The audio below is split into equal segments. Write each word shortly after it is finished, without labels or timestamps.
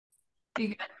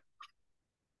You-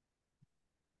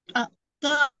 Uh,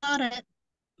 got it.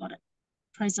 Got it.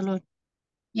 Praise the Lord.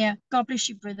 Yeah. God bless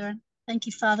you, brethren. Thank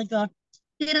you, Father God.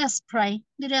 Let us pray.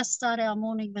 Let us start our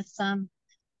morning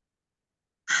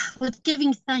with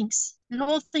giving thanks. In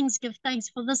all things give thanks,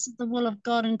 for this is the will of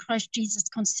God in Christ Jesus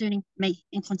concerning me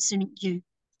and concerning you.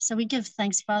 So we give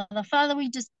thanks, Father. Father, we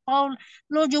just bold,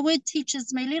 Lord, your word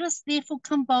teaches me. Let us therefore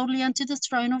come boldly unto the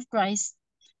throne of grace,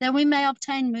 that we may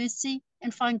obtain mercy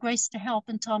and find grace to help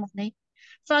in time of need.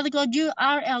 Father God, you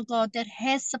are our God that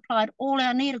has supplied all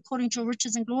our need according to your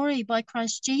riches and glory by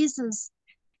Christ Jesus.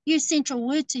 You sent your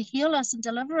word to heal us and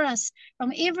deliver us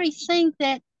from everything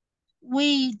that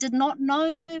we did not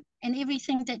know and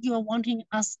everything that you are wanting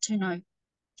us to know,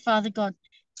 Father God.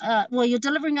 Well, you're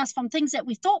delivering us from things that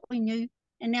we thought we knew,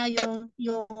 and now you're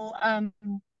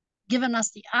giving us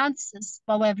the answers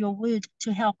by way of your word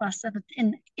to help us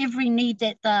in every need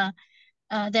that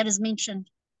is mentioned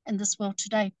in this world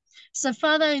today. So,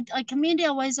 Father, I commend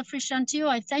our ways afresh unto you.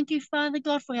 I thank you, Father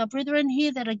God, for our brethren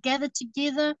here that are gathered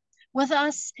together with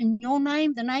us in your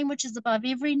name, the name which is above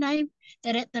every name,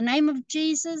 that at the name of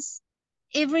Jesus,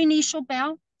 every knee shall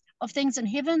bow, of things in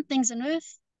heaven, things in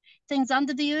earth, things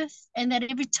under the earth, and that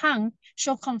every tongue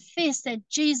shall confess that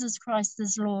Jesus Christ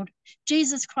is Lord,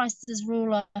 Jesus Christ is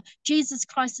ruler, Jesus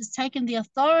Christ has taken the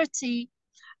authority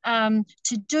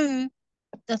to do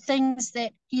the things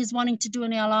that he is wanting to do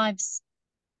in our lives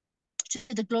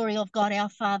to the glory of God our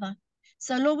Father.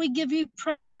 So, Lord, we give you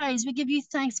praise. We give you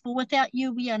thanks, for without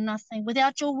you, we are nothing.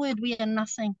 Without your word, we are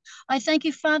nothing. I thank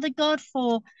you, Father God,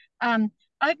 for um,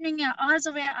 opening our eyes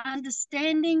of our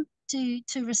understanding to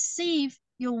receive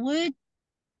your word.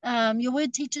 Your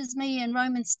word teaches me in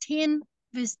Romans 10,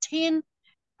 verse 10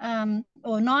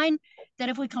 or 9, that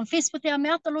if we confess with our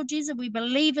mouth the Lord Jesus, we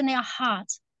believe in our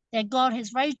heart that God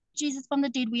has raised Jesus from the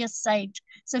dead, we are saved.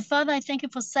 So, Father, I thank you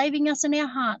for saving us in our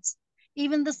hearts,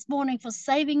 even this morning, for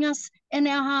saving us in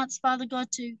our hearts, Father God,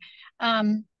 to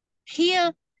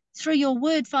hear through your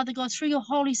word, Father God, through your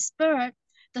Holy Spirit,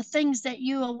 the things that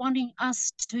you are wanting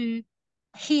us to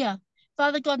hear.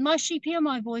 Father God, my sheep hear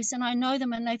my voice, and I know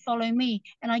them, and they follow me,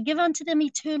 and I give unto them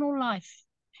eternal life,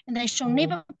 and they shall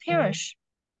never perish,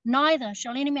 neither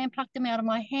shall any man pluck them out of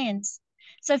my hands.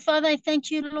 So, Father, I thank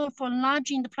you, Lord, for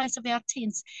enlarging the place of our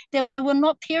tents, that we're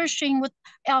not perishing with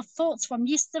our thoughts from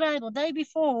yesterday or the day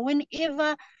before, or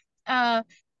whenever, uh,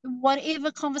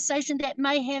 whatever conversation that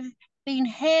may have been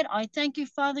had. I thank you,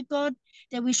 Father God,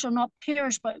 that we shall not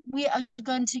perish, but we are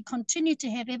going to continue to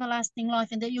have everlasting life,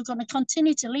 and that you're going to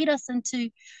continue to lead us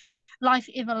into life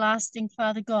everlasting,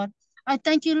 Father God. I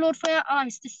thank you, Lord, for our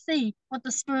eyes to see what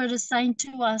the Spirit is saying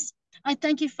to us. I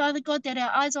thank you, Father God, that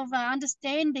our eyes of our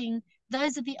understanding,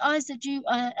 those are the eyes that you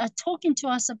are talking to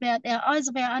us about, our eyes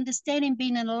of our understanding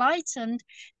being enlightened,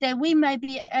 that we may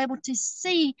be able to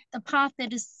see the path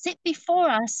that is set before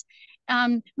us.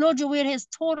 Lord, your word has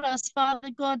taught us, Father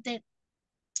God, that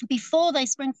before they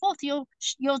spring forth, you'll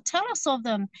tell us of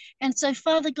them. And so,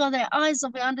 Father God, our eyes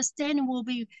of our understanding will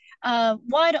be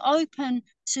wide open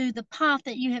to the path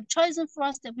that you have chosen for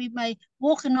us, that we may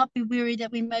walk and not be weary,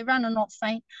 that we may run and not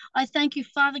faint. I thank you,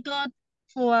 Father God,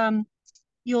 for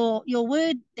your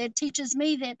word that teaches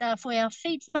me that for our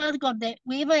feet, Father God, that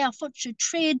wherever our foot should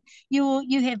tread,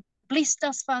 you have blessed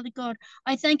us, Father God.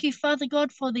 I thank you, Father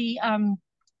God, for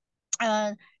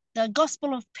uh, the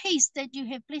gospel of peace that you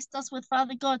have blessed us with,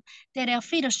 Father God, that our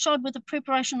feet are shod with the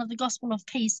preparation of the gospel of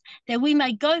peace, that we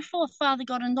may go forth, Father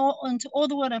God, into all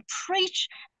the world and preach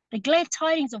the glad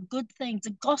tidings of good things, the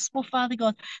gospel, Father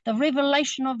God, the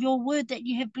revelation of your word that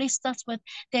you have blessed us with,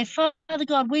 that, Father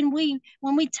God, when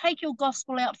we take your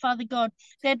gospel out, Father God,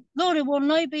 that, Lord, it will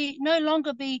no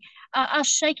longer be us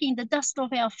shaking the dust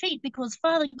off our feet, because,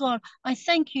 Father God, I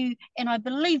thank you and I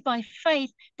believe by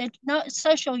faith that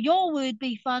so shall your word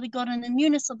be, Father God, in the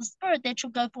newness of the Spirit that shall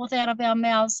go forth out of our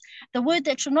mouths, the word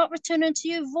that shall not return unto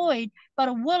you void, but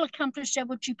it will accomplish that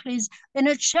which you please, and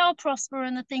it shall prosper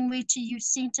in the thing whereto you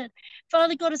sent it.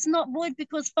 Father God, it's not void,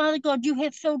 because, Father God, you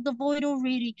have filled the void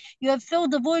already. You have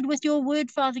filled the void with your word,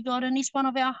 Father God, in each one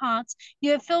of our hearts.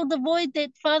 You have filled the void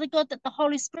that, Father God, that the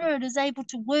Holy Spirit is able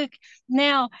to work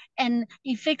now and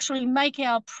effectually make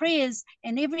our prayers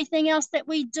and everything else that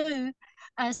we do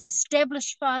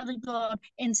established, Father God,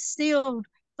 and sealed,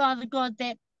 Father God,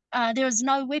 that there is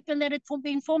no weapon that had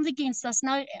been formed against us,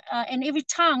 and every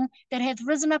tongue that hath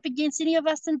risen up against any of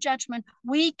us in judgment,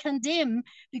 we condemn,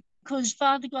 because,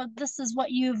 Father God, this is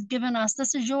what you've given us.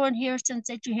 This is your inheritance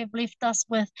that you have left us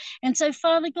with. And so,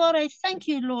 Father God, I thank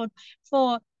you, Lord,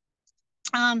 for,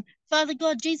 Father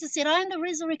God, Jesus said, I am the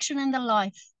resurrection and the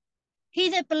life. He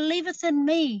that believeth in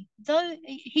me, though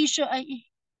he shall,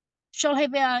 shall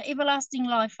have our everlasting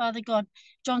life, Father God.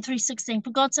 John 3:16.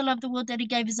 For God so loved the world that he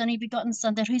gave his only begotten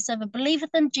Son, that whosoever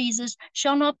believeth in Jesus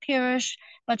shall not perish,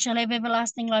 but shall have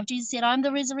everlasting life. Jesus said, I am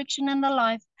the resurrection and the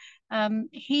life.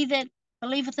 He that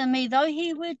believeth in me, though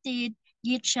he were dead,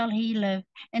 yet shall he live.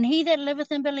 And he that liveth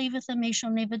and believeth in me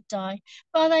shall never die.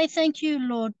 Father, I thank you,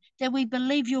 Lord, that we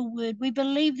believe your word. We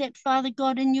believe that, Father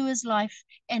God, in you is life,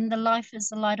 and the life is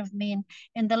the light of men.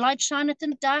 And the light shineth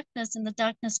in darkness, and the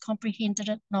darkness comprehended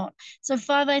it not. So,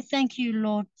 Father, I thank you,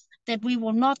 Lord, that we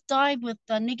will not die with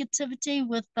negativity,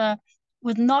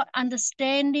 with not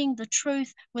understanding the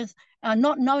truth, with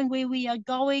not knowing where we are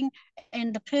going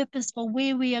and the purpose for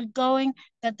where we are going,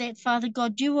 but that, Father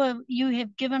God, you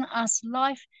have given us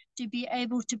life to be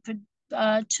able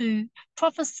to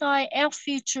prophesy our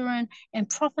future and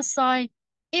prophesy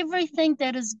everything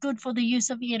that is good for the use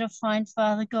of edifying,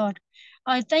 Father God.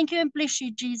 I thank you and bless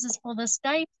you, Jesus, for this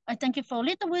day. I thank you for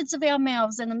let the words of our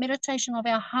mouths and the meditation of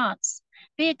our hearts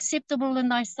be acceptable in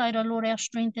thy sight, O Lord, our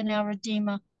strength and our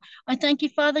Redeemer. I thank you,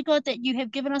 Father God, that you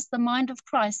have given us the mind of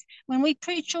Christ. When we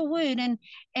preach your word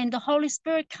and the Holy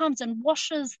Spirit comes and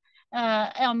washes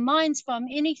our minds from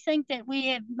anything that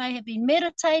we may have been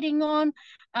meditating on,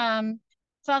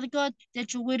 Father God,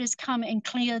 that your word has come and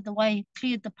cleared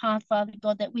the path, Father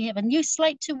God, that we have a new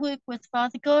slate to work with,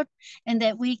 Father God, and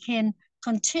that we can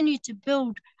continue to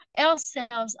build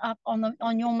ourselves up on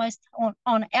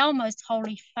our most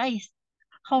holy faith.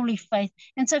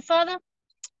 And so, Father,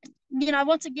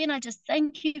 once again, I just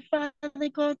thank you, Father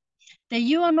God, that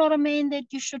you are not a man that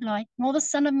you should lie, nor the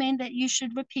son of man that you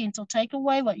should repent or take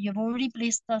away what you've already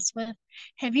blessed us with.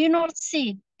 Have you not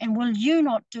said, and will you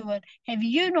not do it? Have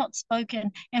you not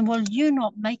spoken, and will you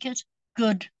not make it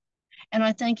good? And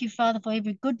I thank you, Father, for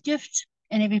every good gift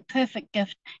and every perfect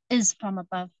gift is from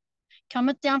above.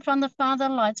 Cometh down from the Father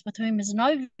of lights, with whom is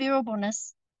no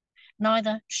variableness,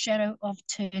 neither shadow of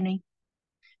turning.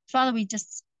 Father, we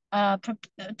just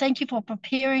thank you for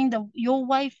preparing your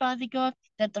way, Father God,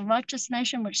 that the righteous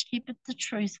nation which keepeth the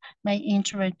truth may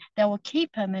enter in. They will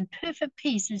keep him in perfect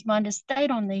peace, whose mind is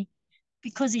stayed on thee,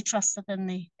 because he trusteth in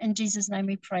thee. In Jesus' name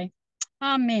we pray.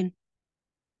 Amen.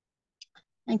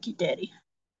 Thank you, Daddy.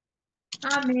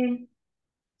 Amen.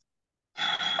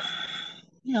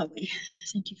 Yahweh.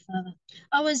 Thank you, Father.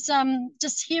 I was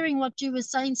just hearing what you were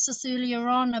saying, Sis, earlier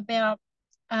on about,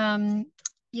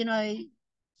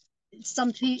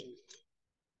 some people,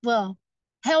 well,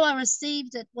 how I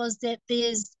received it was that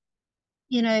there's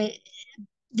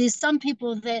some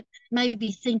people that may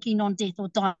be thinking on death or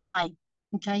dying,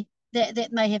 okay?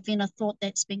 That may have been a thought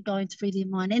that's been going through their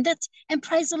mind. And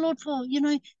praise the Lord for,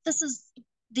 this is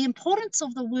the importance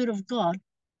of the word of God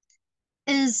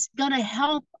is going to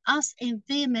help us and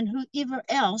them and whoever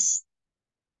else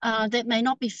that may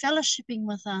not be fellowshipping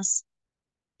with us.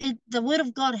 The word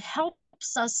of God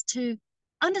helps us to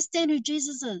understand who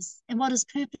Jesus is and what his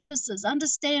purpose is,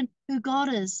 understand who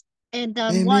God is and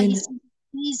why he sent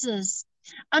Jesus,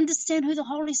 understand who the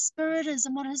Holy Spirit is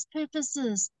and what his purpose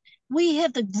is. We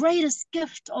have the greatest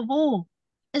gift of all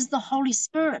is the Holy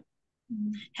Spirit.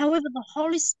 However, the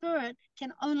Holy Spirit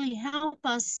can only help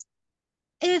us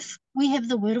if we have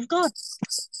the word of God.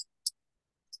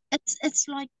 It's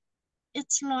like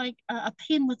a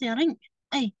pen without ink,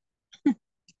 eh?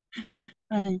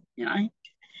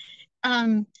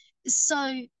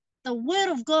 So the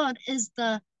word of God is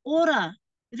the order.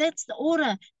 That's the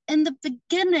order. In the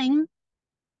beginning,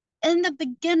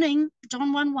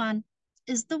 John 1:1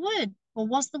 is the word, or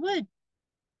was the word.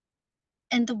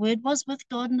 And the word was with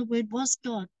God, and the word was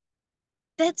God.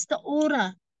 That's the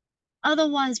order.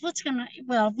 Otherwise, we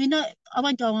know, I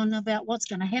won't go on about what's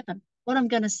going to happen. What I'm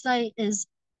going to say is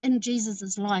in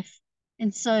Jesus' life.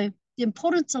 And so the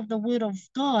importance of the word of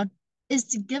God is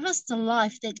to give us the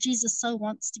life that Jesus so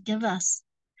wants to give us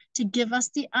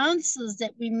the answers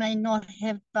that we may not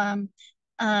have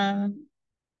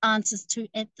answers to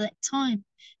at that time,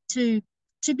 to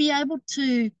be able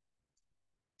to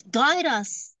guide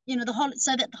us, so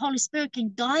that the Holy Spirit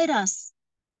can guide us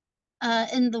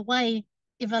in the way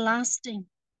everlasting.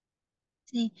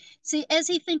 See, as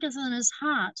he thinketh in his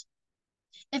heart,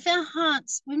 if our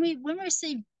hearts,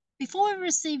 before we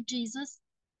received Jesus,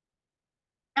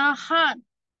 our heart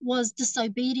was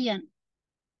disobedient.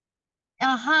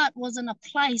 Our heart was in a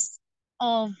place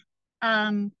of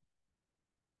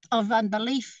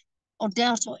unbelief or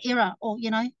doubt or error, or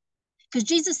because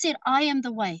Jesus said, I am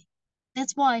the way.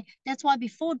 That's why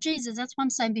before Jesus, that's what I'm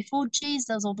saying, before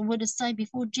Jesus, or the word is saying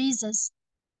before Jesus,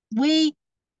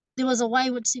 there was a way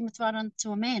which seemeth right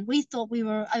unto a man. We thought we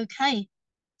were okay.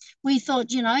 We thought,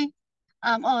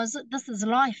 this is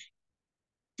life.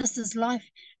 This is life.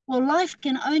 Well, life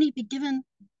can only be given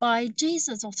by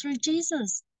Jesus or through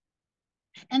Jesus.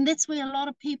 And that's where a lot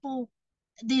of people,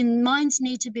 their minds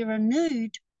need to be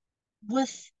renewed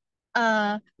with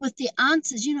the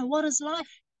answers. You know, what is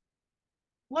life?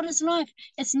 What is life?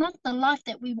 It's not the life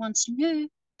that we once knew.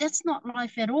 That's not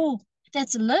life at all.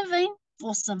 That's living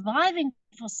or surviving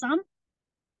for some,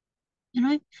 you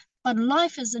know, but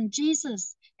life is in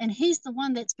Jesus, and he's the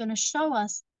one that's going to show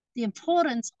us the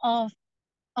importance of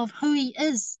who he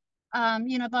is.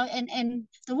 You know, and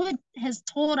the word has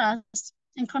taught us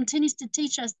and continues to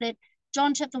teach us that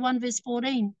John chapter 1 verse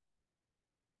 14,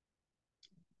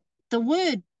 the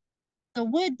word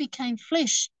became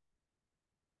flesh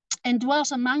and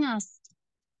dwelt among us.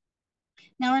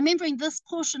 Now, remembering this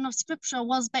portion of scripture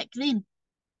was back then.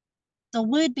 The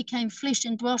word became flesh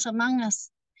and dwelt among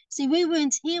us. See, we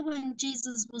weren't here when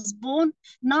Jesus was born,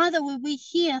 neither were we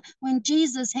here when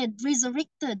Jesus had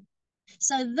resurrected.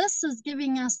 So this is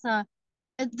giving us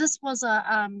this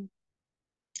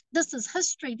is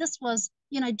history. This was,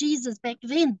 you know, Jesus back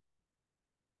then.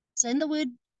 So in the word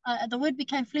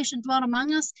became flesh and dwelt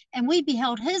among us, and we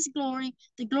beheld his glory,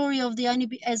 the glory of the only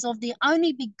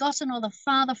begotten of the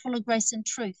Father, full of grace and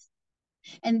truth.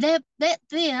 And that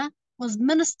there was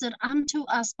ministered unto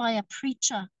us by a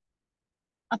preacher.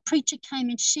 A preacher came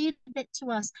and shared that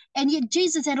to us, and yet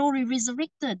Jesus had already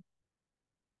resurrected.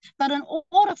 But in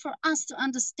order for us to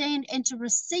understand and to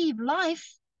receive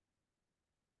life,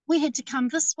 we had to come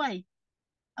this way,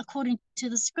 according to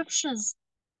the scriptures.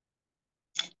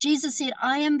 Jesus said,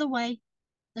 I am the way,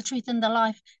 the truth, and the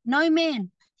life. No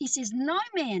man, he says, no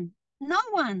man, no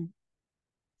one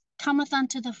cometh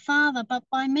unto the Father but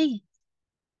by me.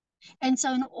 And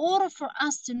so in order for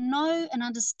us to know and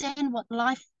understand what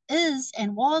life is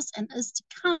and was and is to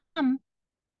come,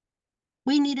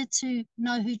 we needed to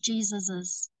know who Jesus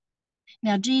is.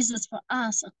 Now, Jesus for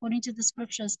us, according to the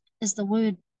scriptures, is the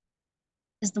Word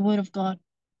of God.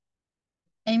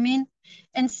 Amen.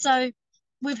 And so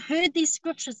we've heard these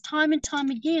scriptures time and time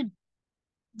again.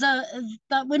 But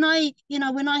when I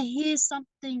hear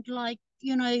something like,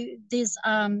 you know, there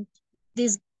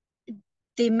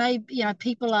may, you know,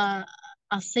 people are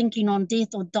thinking on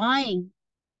death or dying,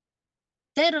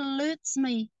 that alerts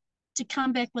me to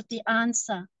come back with the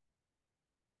answer.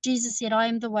 Jesus said, I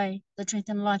am the way, the truth,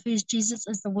 and life. Who is Jesus?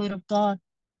 Is the Word of God.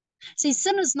 See,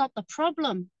 sin is not the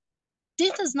problem.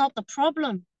 Death is not the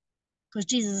problem, because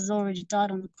Jesus has already died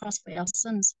on the cross for our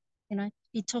sins. You know,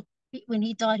 when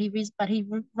he died, but he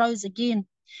rose again.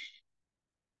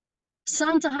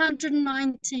 Psalms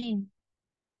 119,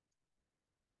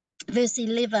 verse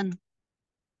 11,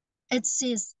 it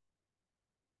says,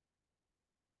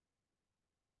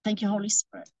 thank you, Holy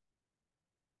Spirit.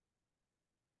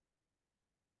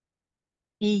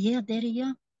 Yeah, there you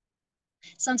are.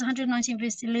 Psalms 119,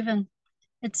 verse 11,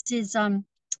 it says,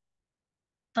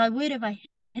 thy word have I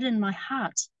hid in my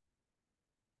heart.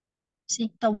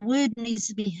 See, the word needs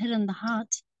to be hid in the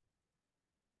heart.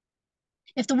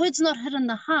 If the word's not hid in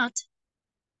the heart,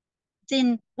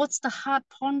 then what's the heart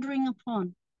pondering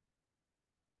upon?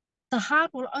 The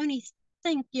heart will only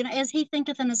think, you know, as he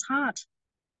thinketh in his heart,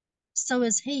 so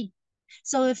is he.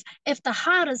 So if the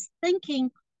heart is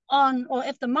thinking on, or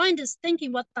if the mind is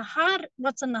thinking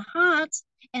what's in the heart,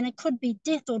 and it could be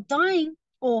death or dying,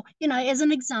 or, you know, as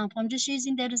an example, I'm just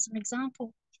using that as an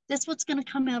example, that's what's going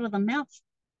to come out of the mouth.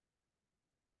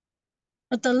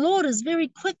 But the Lord is very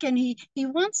quick, and he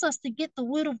wants us to get the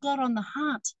word of God on the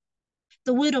heart,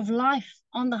 the word of life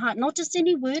on the heart, not just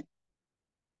any word,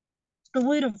 the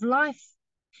word of life.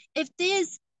 If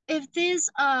there's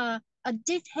a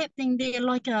death happening there,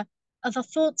 like the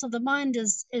thoughts of the mind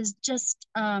is just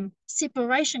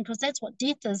separation, because that's what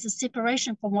death is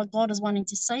separation from what God is wanting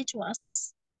to say to us.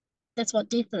 That's what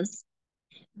death is.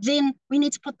 Then we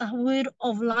need to put the word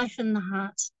of life in the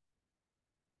heart.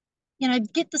 You know,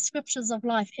 get the scriptures of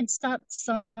life and start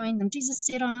sowing them. Jesus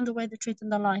said, I am the way, the truth,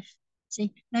 and the life.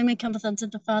 See, no man cometh unto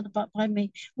the Father but by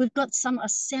me. We've got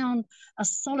a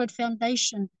solid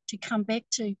foundation to come back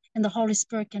to, and the Holy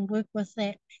Spirit can work with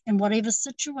that in whatever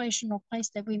situation or place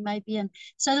that we may be in.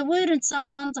 So the word in Psalms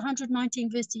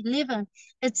 119, verse 11,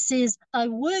 it says, thy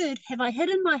word have I hid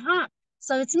in my heart.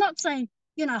 So it's not saying,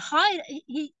 you know, hide.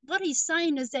 What he's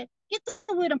saying is that get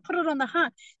the word and put it on the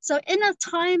heart. So in a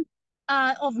time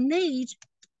of need,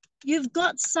 you've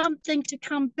got something to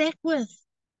come back with.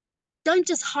 Don't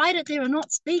just hide it there and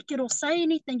not speak it or say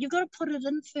anything. You've got to put it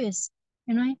in first,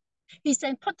 you know. He's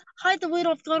saying hide the word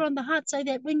of God on the heart, so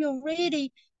that when you're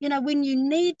ready, you know, when you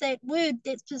need that word,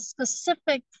 that's a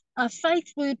specific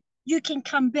faith word, you can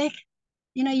come back,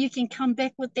 you know, you can come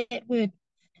back with that word.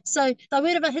 So the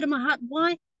word have I hid in my heart.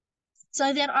 Why?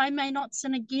 so that I may not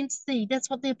sin against thee. That's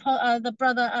what the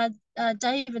brother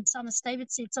David, psalmist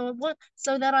David said. So what?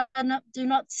 So that I do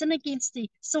not sin against thee.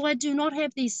 So I do not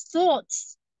have these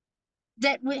thoughts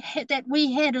that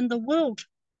we had in the world.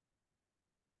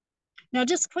 Now,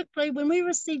 just quickly, when we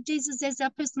received Jesus as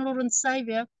our personal Lord and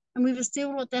Savior, and we were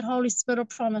sealed with that Holy Spirit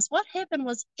promise, what happened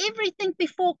was everything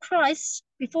before Christ,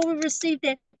 before we received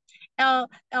that, our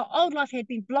old life had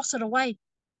been blotted away.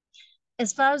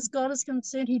 As far as God is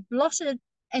concerned, he blotted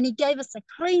and he gave us a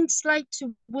clean slate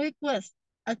to work with,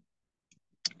 a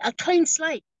clean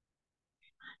slate.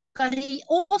 But he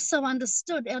also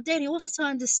understood, our daddy also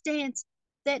understands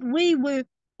that we were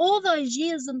all those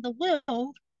years in the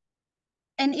world,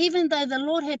 and even though the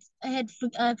Lord had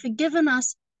forgiven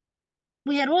us,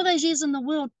 we had all those years in the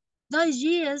world. Those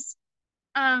years,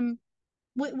 and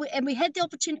we had the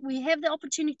opportunity. We have the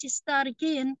opportunity to start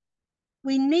again.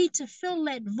 We need to fill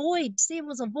that void. See, it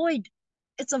was a void.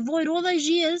 It's a void. All those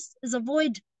years is a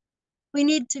void. We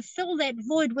need to fill that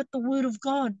void with the Word of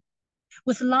God,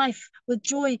 with life, with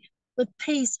joy, with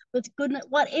peace, with goodness,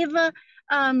 whatever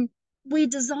we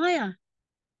desire.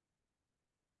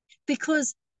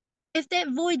 Because if that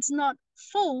void's not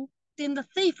full, then the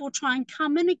thief will try and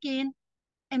come in again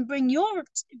and bring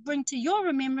to your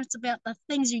remembrance about the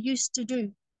things you used to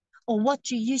do, or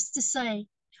what you used to say,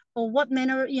 or what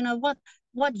manner,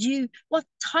 what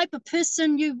type of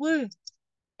person you were.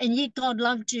 And yet God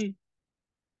loved you.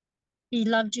 He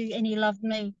loved you and he loved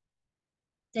me,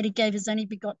 that he gave his only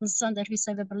begotten Son, that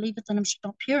whosoever believeth in him should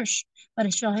not perish, but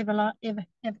he shall have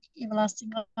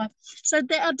everlasting life. So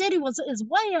that our daddy is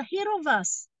way ahead of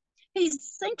us.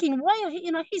 He's thinking way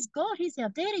ahead. He's God. He's our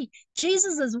daddy.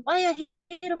 Jesus is way ahead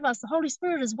of us. The Holy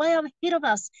Spirit is way ahead of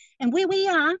us. And where we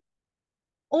are,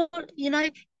 or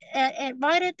right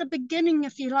at the beginning,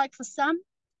 if you like, for some,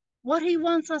 what he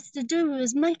wants us to do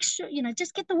is make sure,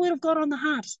 just get the Word of God on the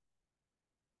heart.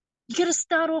 You got to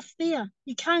start off there.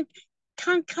 You can't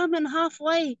come in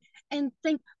halfway and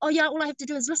think, oh yeah, all I have to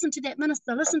do is listen to that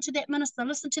minister, listen to that minister,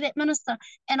 listen to that minister,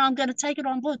 and I'm going to take it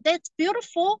on board. That's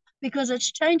beautiful because it's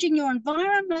changing your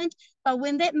environment. But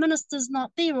when that minister's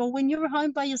not there, or when you're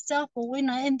home by yourself, or when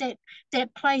you're in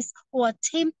that place, or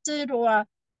tempted, or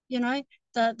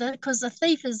because the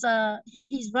thief is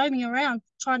he's roaming around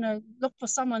trying to look for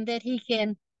someone that he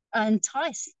can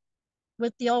entice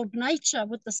with the old nature,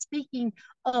 with the speaking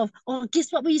of, oh,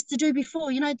 guess what we used to do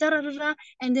before, da da da da,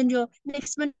 and then your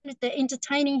next minute the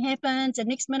entertaining happens, and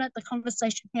next minute the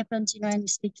conversation happens, and you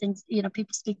speak things,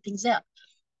 people speak things out.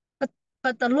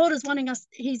 But the Lord is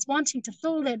he's wanting to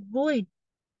fill that void,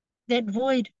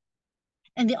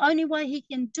 and the only way he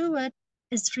can do it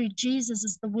is through Jesus,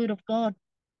 is the Word of God.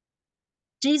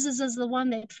 Jesus is the one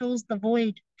that fills the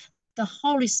void. The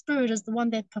Holy Spirit is the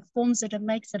one that performs it and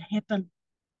makes it happen.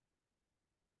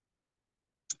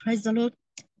 Praise the Lord.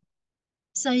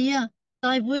 So yeah,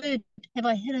 thy word have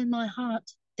I hid in my heart,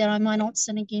 that I might not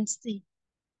sin against thee.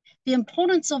 The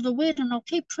importance of the word, and I'll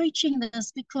keep preaching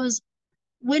this, because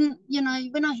when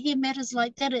I hear matters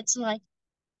like that, it's like,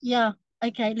 yeah,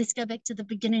 okay, let's go back to the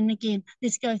beginning again.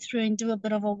 Let's go through and do a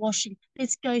bit of a washing.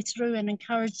 Let's go through and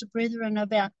encourage the brethren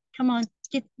about, come on,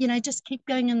 just keep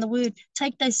going in the word.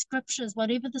 Take those scriptures,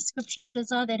 whatever the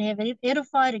scriptures are that have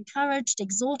edified, encouraged,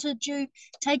 exhorted you,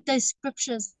 take those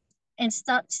scriptures and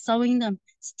start sowing them,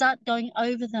 start going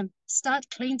over them, start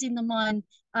cleansing the mind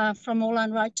from all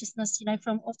unrighteousness,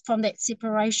 from that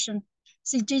separation.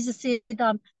 See, Jesus said,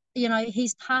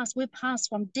 we're passed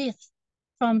from death,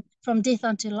 from death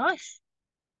unto life.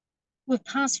 We've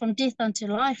passed from death unto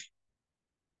life.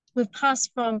 We've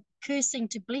passed from cursing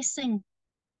to blessing.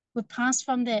 We've passed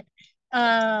from that.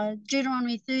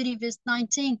 Deuteronomy 30 verse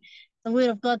 19, the word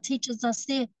of God teaches us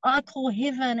there, I call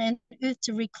heaven and earth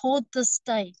to record this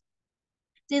day.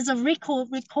 There's a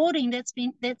recording that's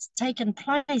taken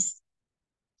place.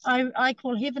 I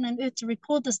call heaven and earth to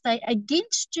record this day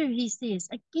against you, he says,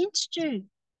 against you,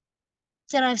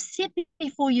 that I've set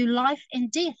before you life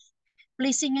and death,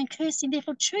 blessing and cursing.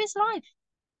 Therefore choose life,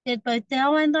 that both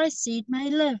thou and thy seed may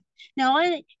live. Now,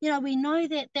 we know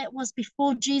that was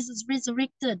before Jesus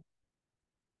resurrected.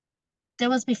 That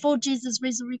was before Jesus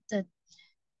resurrected,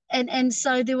 and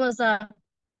so there was an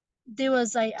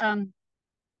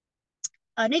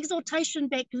exhortation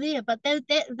back there, but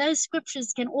those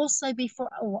scriptures can also be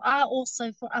are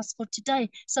also for us for today.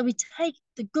 So we take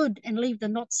the good and leave the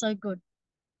not so good.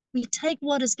 We take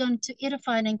what is going to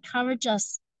edify and encourage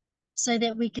us, so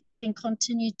that we can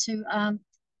continue to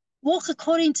walk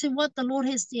according to what the Lord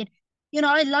has said.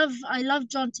 I love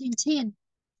John 10:10.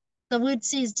 The word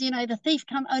says, the thief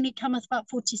only cometh but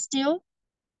for to steal,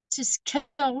 to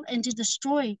kill, and to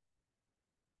destroy.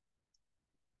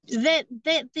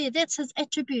 That's his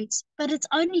attributes, but it's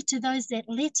only to those that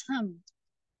let him.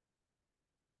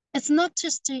 It's not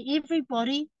just to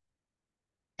everybody.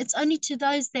 It's only to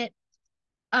those that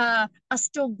are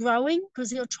still growing,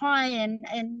 because he'll try and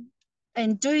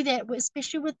do that,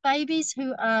 especially with babies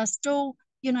who are still,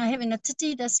 having a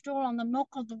titi. They're still on the milk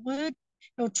of the word.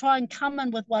 He'll try and come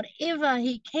in with whatever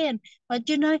he can. But,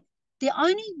 the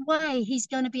only way he's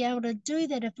going to be able to do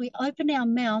that if we open our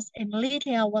mouths and let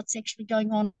out what's actually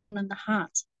going on in the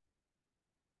heart.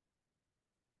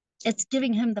 It's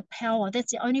giving him the power.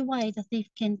 That's the only way the thief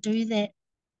can do that.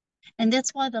 And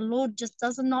that's why the Lord just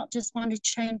does not just want to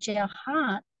change our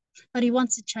heart, but he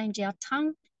wants to change our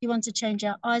tongue. He wants to change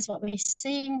our eyes, what we're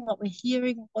seeing, what we're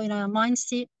hearing, our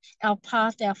mindset, our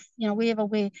path, wherever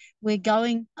we're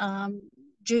going,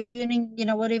 journeying,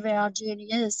 whatever our journey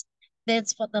is.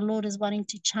 That's what the Lord is wanting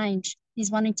to change.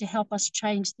 He's wanting to help us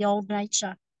change the old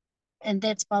nature. And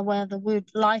that's by way of the word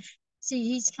life. See,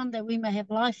 he's come that we may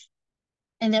have life,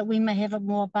 and that we may have it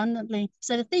more abundantly.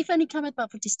 So the thief only cometh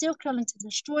but for to steal, kill, and to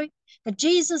destroy. But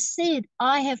Jesus said,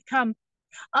 I've come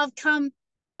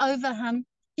over him.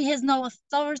 He has no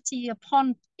authority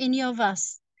upon any of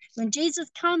us. When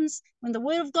Jesus comes, when the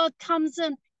word of God comes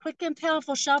in, quick and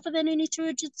powerful, sharper than any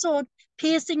two-edged sword,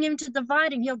 piercing him to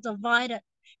dividing, he'll divide it.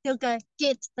 He'll go,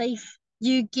 get thief,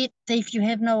 you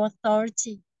have no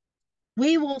authority.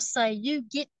 We will say, you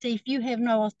get thief, you have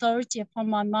no authority upon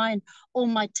my mind or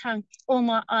my tongue or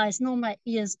my eyes nor my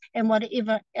ears and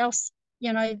whatever else,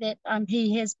 that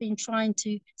he has been trying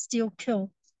to steal, kill.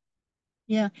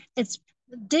 Yeah, it's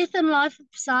death and life.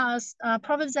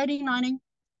 Proverbs 18:19.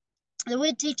 The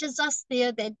word teaches us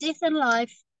there that death and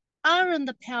life are in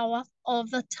the power of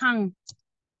the tongue.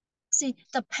 See,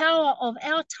 the power of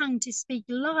our tongue to speak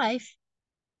life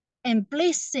and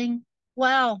blessing.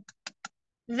 Wow,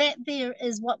 that there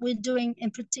is what we're doing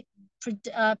in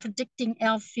predicting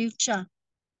our future,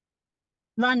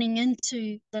 running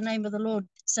into the name of the Lord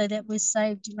so that we're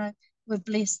saved, we're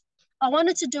blessed. I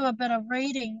wanted to do a bit of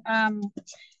reading, and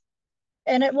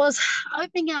it was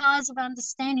opening our eyes of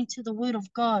understanding to the word of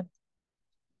God.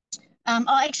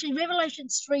 Actually, Revelation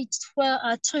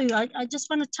 3:2. I just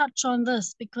want to touch on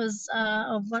this because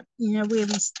of what, where we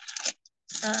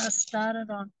started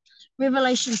on.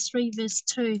 Revelation 3 verse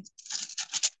 2.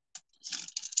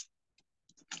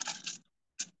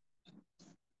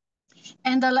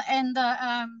 And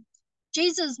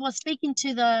Jesus was speaking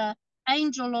to the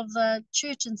angel of the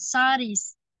church in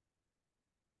Sardis.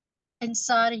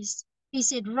 He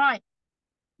said, right,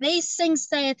 these things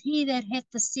saith he that hath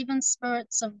the 7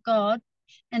 spirits of God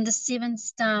and the 7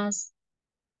 stars.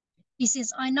 He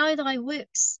says, I know thy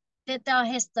works, that thou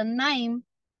hast a name,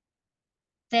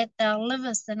 that thou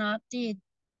livest and art dead.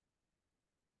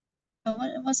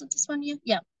 Oh, was it this one here?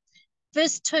 Yeah.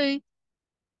 Verse 2,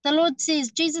 the Lord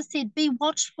says, Jesus said, be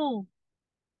watchful.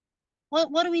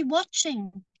 What are we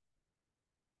watching?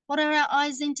 What are our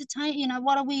eyes entertaining?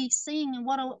 What are we seeing, and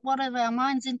what are our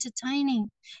minds entertaining?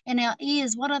 And our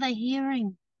ears, what are they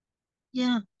hearing?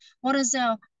 Yeah. What is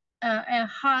our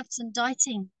hearts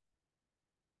inditing?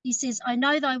 He says, I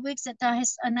know thy works, that thou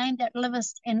hast a name, that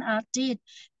livest and art dead.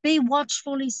 Be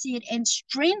watchful, he said, and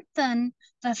strengthen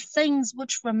the things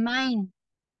which remain.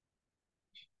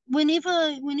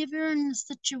 Whenever you're in a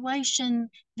situation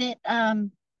that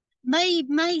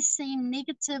may seem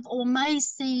negative or may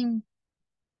seem,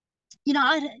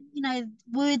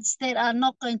 words that are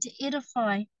not going to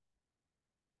edify,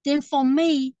 then for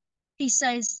me, he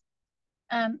says,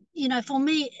 for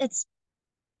me, it's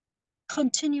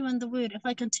continue in the word. If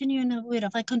I continue in the word,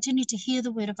 if I continue to hear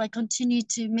the word, if I continue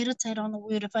to meditate on the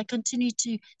word, if I continue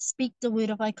to speak the word,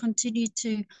 if I continue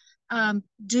to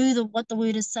do what the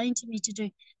word is saying to me to do.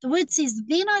 The word says,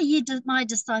 then are ye my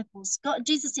disciples.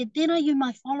 Jesus said, then are you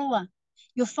my follower.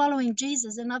 You're following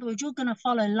Jesus. In other words, you're going to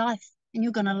follow life and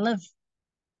you're going to live.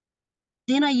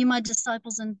 Then are you my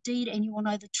disciples indeed, and you will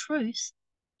know the truth,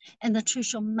 and the truth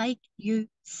shall make you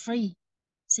free.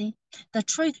 See, the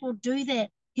truth will do that.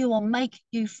 He will make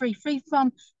you free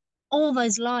from all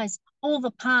those lies, all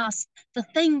the past, the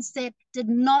things that did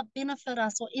not benefit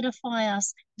us or edify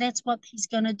us. That's what he's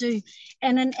going to do.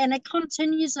 And it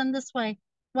continues in this way.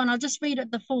 When I just read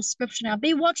it, the full scripture now.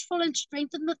 Be watchful and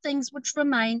strengthen the things which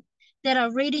remain, that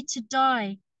are ready to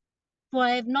die. For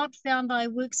I have not found thy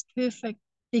works perfect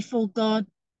before God.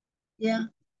 Yeah,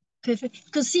 perfect.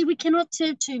 Because see, we cannot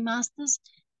serve 2 masters.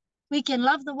 We can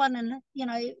love the one, and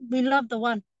we love the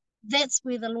one. That's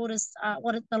where the Lord is,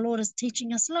 the Lord is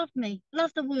teaching us. Love me,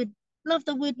 love the word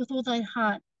with all thy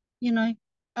heart.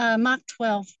 Mark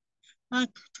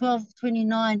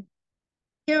 12:29.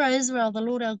 Hear, O Israel, the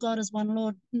Lord our God is one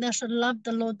Lord, and thou shalt love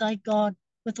the Lord thy God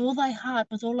with all thy heart,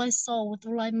 with all thy soul, with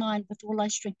all thy mind, with all thy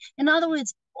strength. In other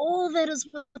words, all that is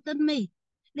within me.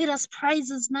 Let us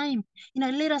praise his name.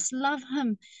 Let us love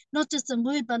him, not just in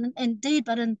word, but in deed,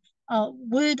 but in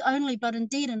word only, but in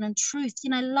deed and in truth.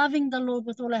 Loving the Lord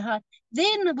with all our heart.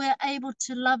 Then we're able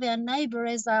to love our neighbor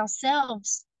as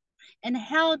ourselves. And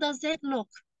how does that look?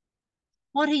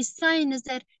 What he's saying is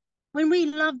that when we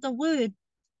love the word,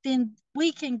 then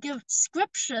we can give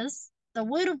scriptures, the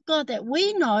word of God that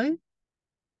we know,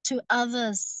 to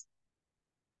others,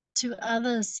 to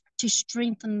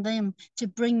strengthen them, to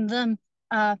bring them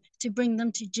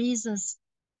to Jesus,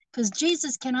 because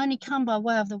Jesus can only come by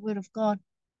way of the word of God.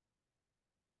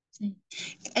 See?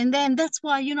 And then that's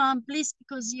why I'm blessed,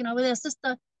 because with our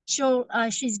sister,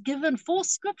 she's given 4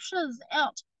 scriptures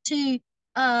out to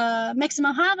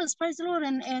Maximum Harvest, praise the Lord,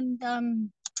 and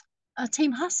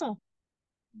Team Hustle.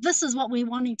 This is what we're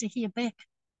wanting to hear back.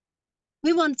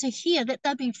 We want to hear that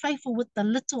they've been faithful with the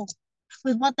little,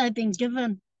 with what they've been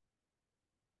given.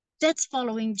 That's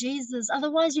following Jesus.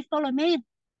 Otherwise, you follow man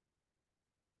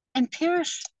and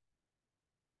perish.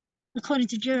 According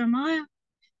to Jeremiah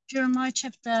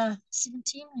chapter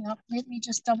 17. Let me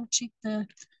just double check the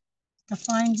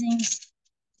findings.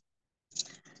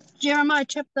 Jeremiah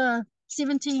chapter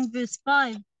 17, verse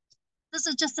 5. This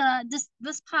is just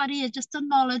this part here, just a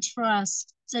knowledge for us,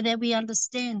 so that we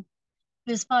understand.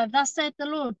 Verse 5, thus saith the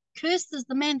Lord, cursed is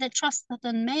the man that trusteth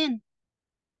in man,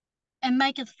 and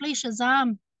maketh flesh his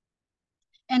arm,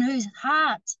 and whose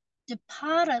heart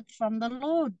departeth from the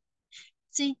Lord.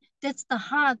 See, that's the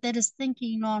heart that is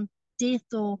thinking on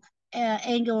death or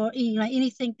anger, or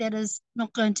anything that is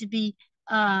not going to be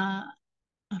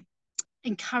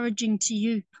encouraging to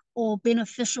you or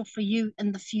beneficial for you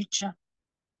in the future.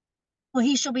 For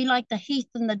he shall be like the heath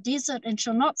in the desert, and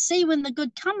shall not see when the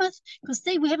good cometh. Because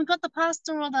see, we haven't got the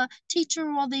pastor or the teacher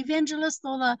or the evangelist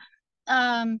or the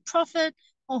prophet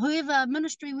or whoever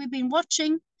ministry we've been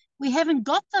watching. We haven't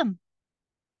got them.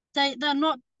 They're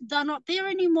not there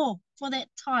anymore for that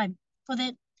time, for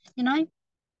that,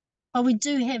 But we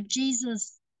do have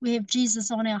Jesus. We have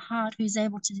Jesus on our heart, who's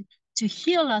able to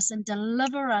heal us and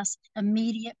deliver us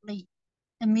immediately.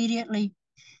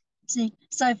 See,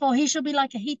 so for he shall be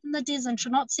like a heath in the desert, and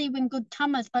shall not see when good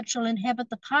cometh, but shall inhabit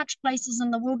the parched places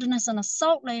in the wilderness, and a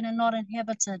salt land, and not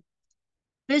inhabited.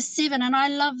 Verse 7, and I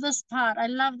love this part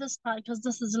because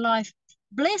this is life.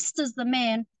 Blessed is the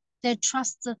man that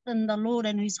trusteth in the Lord,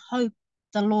 and whose hope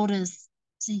the Lord is.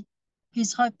 See,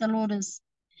 whose hope the Lord is.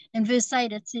 In verse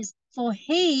 8 it says, for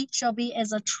he shall be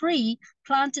as a tree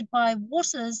planted by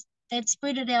waters, that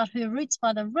spreadeth out her roots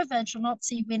by the river, and shall not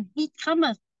see when heat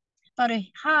cometh, but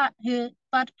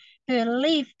her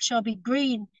leaf shall be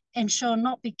green, and shall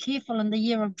not be careful in the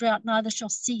year of drought, neither shall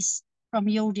cease from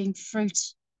yielding fruit.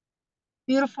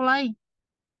 Beautiful, eh?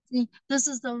 See, this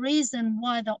is the reason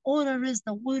why the order is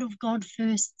the word of God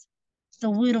first. The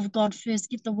word of God first.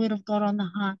 Get the word of God on the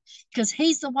heart, because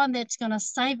he's the one that's going to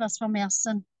save us from our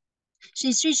sin.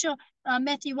 She shall,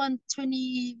 Matthew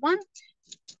 1:21,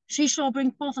 she shall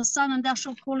bring forth a son, and thou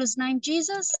shalt call his name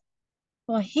Jesus.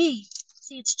 For he,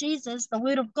 see, it's Jesus, the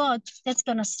word of God, that's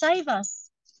going to save us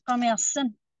from our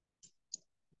sin.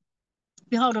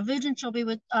 Behold, a virgin shall be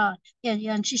with,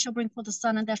 and she shall bring forth a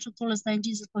son, and thou shalt call his name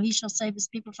Jesus, for he shall save his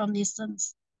people from their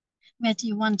sins.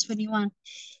 Matthew 1:21.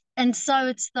 And so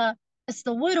it's the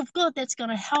word of God that's going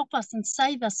to help us and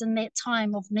save us in that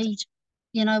time of need.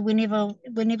 Whenever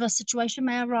a situation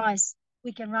may arise,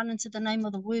 we can run into the name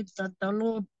of the word, the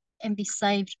Lord, and be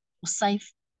saved or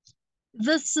safe.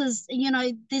 This is,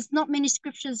 there's not many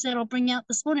scriptures that I'll bring out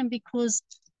this morning, because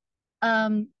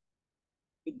the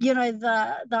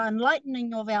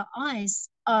enlightening of our eyes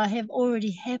have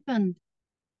already happened.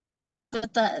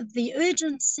 But the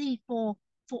urgency for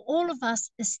all of us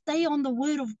is stay on the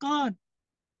word of God.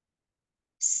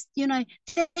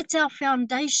 That's our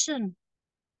foundation,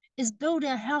 is build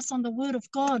our house on the word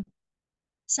of God,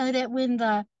 so that when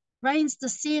the rains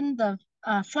descend, the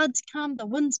floods come, the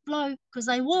winds blow, because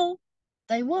they will,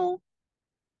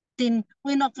 then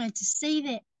we're not going to see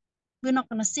that. We're not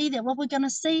going to see that. What we're going to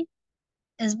see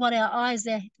is what our eyes,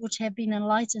 which have been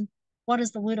enlightened. What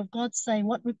is the word of God saying?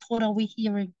 What report are we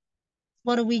hearing?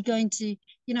 What are we going to,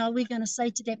 are we going to say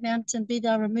to that mountain, be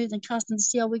thou removed and cast into the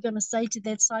sea? Are we going to say to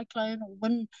that cyclone or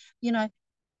wind,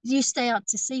 you stay out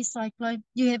to sea, cyclone.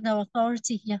 You have no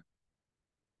authority here.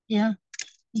 Yeah.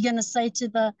 You're going to say to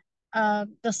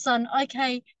the sun,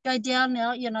 okay, go down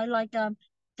now,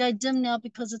 go dim now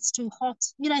because it's too hot.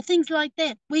 Things like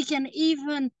that. We can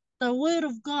the word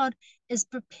of God is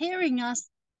preparing us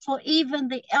for even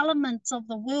the elements of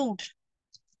the world.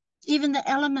 Even the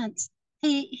elements.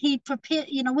 he prepared,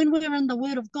 when we're in the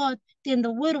Word of God, then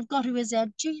the Word of God, who is our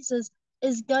Jesus,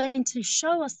 is going to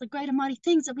show us the great and mighty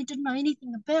things that we didn't know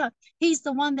anything about. He's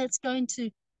the one that's going to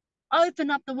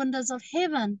open up the windows of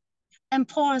heaven and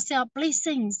pour us out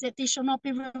blessings that there shall not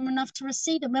be room enough to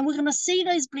receive them. And we're going to see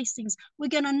those blessings. We're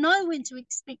going to know when to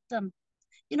expect them.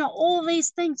 All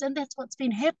these things. And that's what's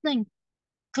been happening.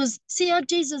 Because see, our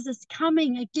Jesus is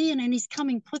coming again, and he's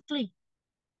coming quickly.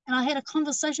 And I had a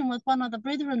conversation with one of the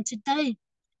brethren today,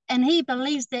 and he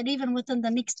believes that even within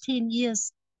the next 10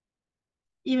 years,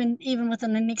 even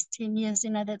within the next 10 years,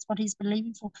 that's what he's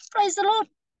believing for. Praise the Lord.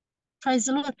 Praise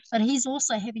the Lord. But he's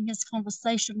also having his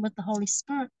conversation with the Holy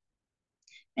Spirit.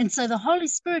 And so the Holy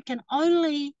Spirit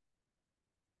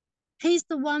he's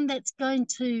the one that's going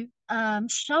to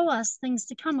show us things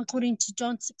to come, according to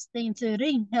John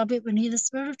 16:13. Howbeit, when the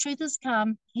Spirit of truth is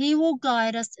come, he will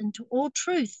guide us into all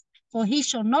truth. For he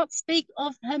shall not speak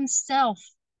of himself,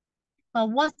 but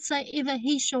whatsoever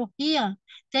he shall hear,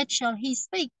 that shall he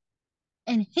speak,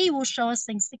 and he will show us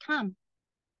things to come.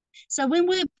 So when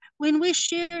we're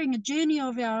sharing a journey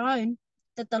of our own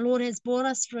that the Lord has brought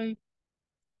us through,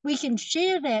 we can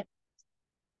share that.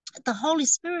 The Holy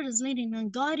Spirit is leading and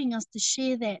guiding us to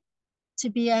share that, to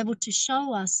be able to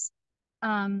show us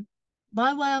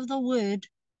by way of the Word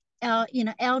our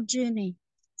journey.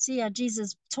 See how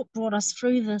Jesus brought us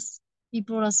through this. He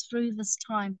brought us through this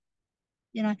time,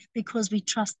 because we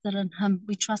trusted in him.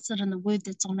 We trusted in the Word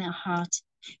that's on our heart.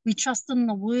 We trusted in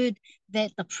the Word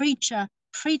that the preacher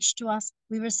preached to us.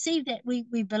 We received that. We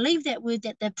believed that word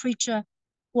that the preacher,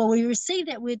 we received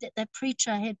that word that the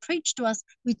preacher had preached to us.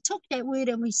 We took that word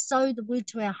and we sowed the word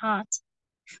to our heart.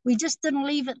 We just didn't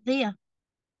leave it there.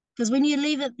 Because when you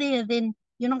leave it there, then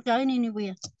you're not going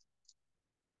anywhere.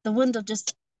 The wind will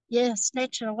just,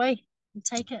 snatch it away and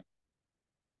take it.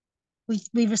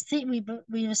 We received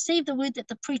the word that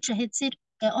the preacher had said.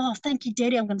 Oh, thank you,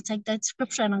 Daddy. I'm going to take that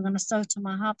scripture and I'm going to sow it to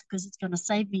my heart, because it's going to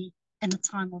save me in a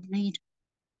time of need.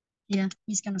 Yeah,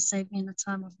 he's going to save me in a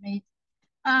time of need.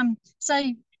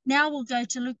 So now we'll go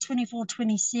to Luke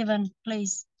 24:27,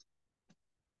 please.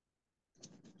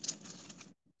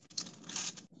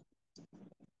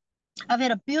 I've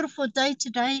had a beautiful day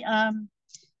today.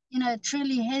 It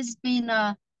truly has been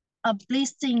a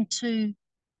blessing to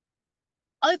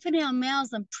open our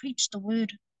mouths and preach the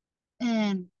word.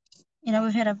 And,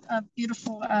 we've had a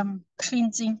beautiful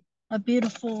cleansing, a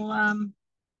beautiful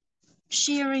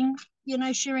sharing,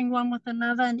 sharing one with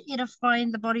another and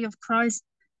edifying the body of Christ.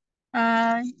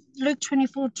 Luke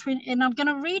 24:20, and I'm going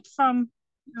to read from,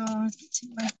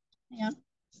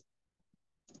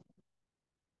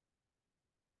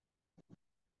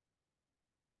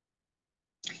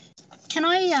 Can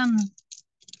I,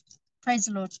 praise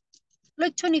the Lord.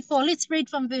 Luke 24, let's read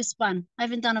from verse 1. We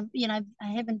haven't done a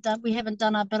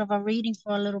bit of a reading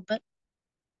for a little bit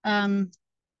on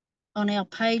our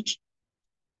page.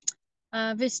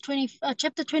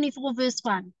 Chapter 24, verse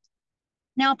 1.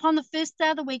 Now, upon the first day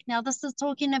of the week, now this is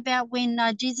talking about when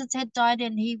Jesus had died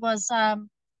and he was,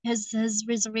 his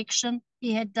resurrection.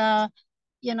 He had,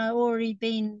 already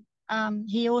been,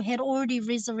 he had already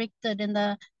resurrected, and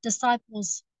the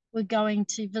disciples were going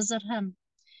to visit him.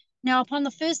 Now, upon the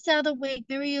first day of the week,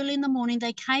 very early in the morning,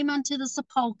 they came unto the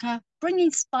sepulchre, bringing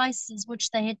spices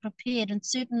which they had prepared, and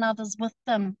certain others with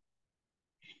them.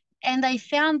 And they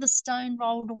found the stone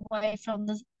rolled away from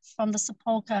the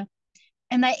sepulchre.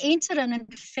 And they entered in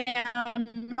and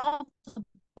found not the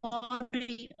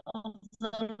body of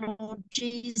the Lord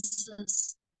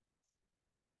Jesus.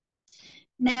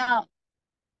 Now,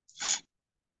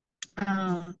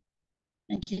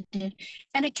 thank you, Dad.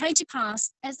 And it came to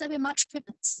pass, as they were much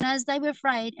perplexed, as they were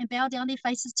afraid, and bowed down their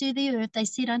faces to the earth, they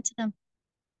said unto them,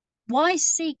 Why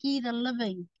seek ye the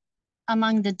living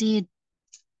among the dead?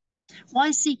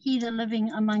 Why seek ye the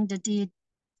living among the dead?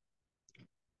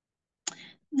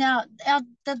 Now,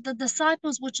 the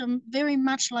disciples, which are very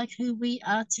much like who we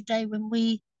are today when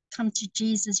we come to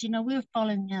Jesus, we're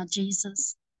following our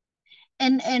Jesus.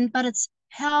 But it's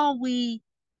how we,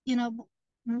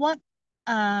 what's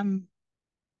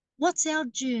our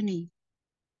journey?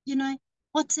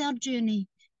 What's our journey?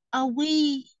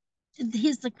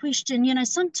 Here's the question,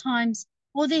 sometimes,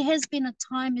 there has been a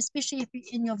time, especially if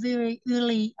in your very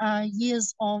early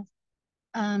years of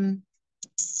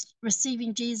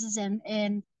receiving Jesus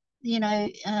and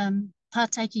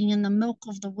partaking in the milk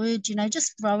of the word,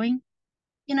 just growing,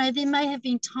 there may have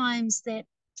been times that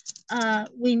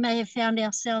we may have found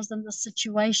ourselves in the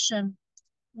situation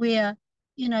where,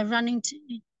 running to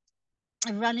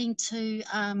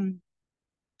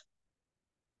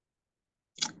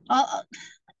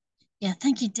Yeah,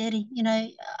 thank you, Daddy. You know,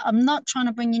 I'm not trying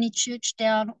to bring any church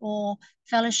down or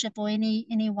fellowship or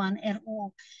anyone at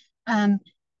all.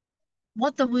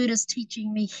 What the word is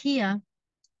teaching me here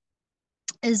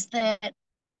is that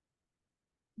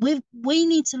we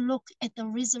need to look at the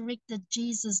resurrected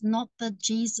Jesus, not the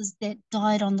Jesus that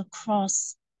died on the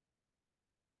cross.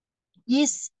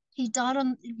 Yes, he died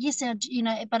on, yes,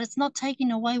 but it's not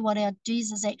taking away what our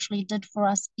Jesus actually did for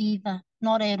us either.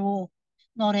 Not at all.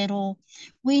 Not at all.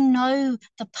 We know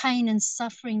the pain and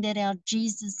suffering that our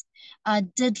Jesus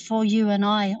did for you and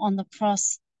I on the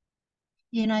cross.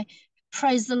 You know,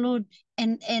 praise the Lord.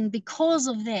 And because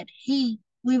of that, we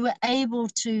were able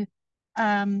to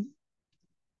come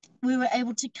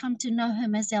to know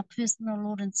him as our personal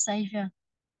Lord and Savior,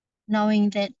 knowing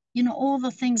that, all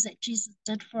the things that Jesus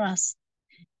did for us,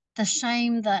 the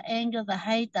shame, the anger, the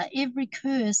hate, every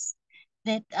curse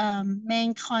that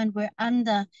mankind were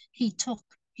under, he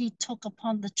took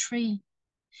upon the tree.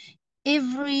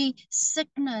 Every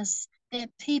sickness that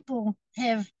people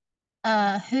have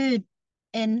heard,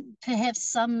 and perhaps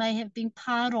some may have been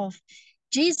part of,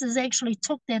 Jesus actually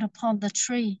took that upon the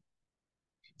tree,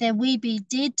 that we be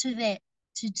dead to that,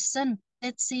 to sin.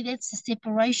 That's the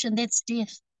separation, that's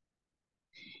death.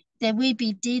 That we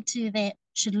be dead to that,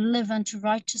 should live unto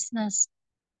righteousness.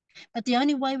 But the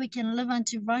only way we can live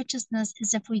unto righteousness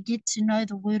is if we get to know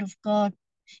the Word of God,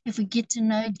 if we get to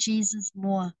know Jesus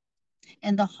more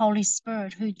and the Holy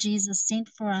Spirit who Jesus sent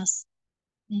for us.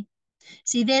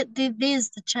 See, there's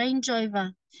the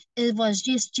changeover. It was,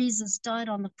 yes, Jesus died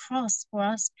on the cross for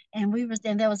us, and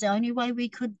that was the only way we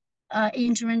could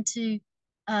enter into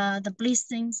the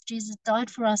blessings. Jesus died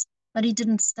for us, but he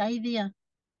didn't stay there.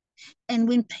 And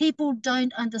when people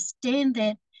don't understand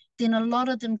that, then a lot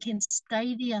of them can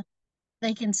stay there.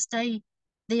 They can stay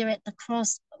there at the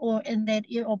cross or in that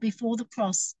or before the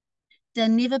cross. They'll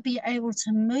never be able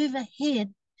to move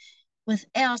ahead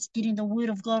without getting the word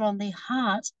of God on their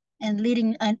heart and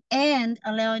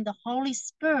allowing the Holy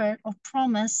Spirit of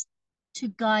promise to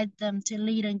guide them, to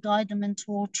lead and guide them into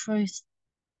all truth.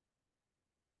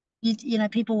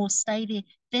 People will stay there.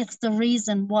 That's the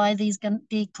reason why there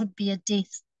could be a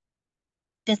death.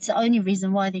 That's the only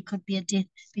reason why there could be a death,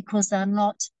 because they're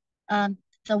not,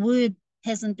 the word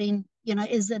hasn't been,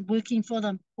 isn't working for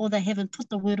them, or they haven't put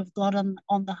the word of God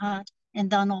on the heart,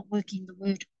 and they're not working the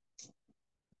word.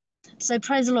 So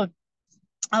praise the Lord.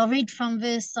 I'll read from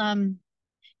verse, and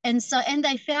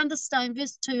they found the stone,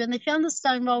 verse 2, and they found the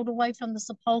stone rolled away from the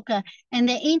sepulchre, and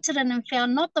they entered in and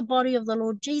found not the body of the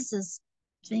Lord Jesus.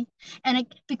 See,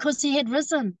 because he had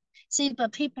risen. See,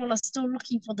 but people are still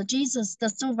looking for the Jesus. They're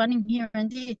still running here and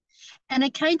there. And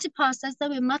it came to pass, as they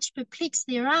were much perplexed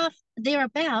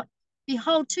thereabout,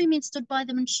 behold, two men stood by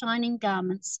them in shining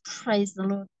garments. Praise the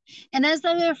Lord. And as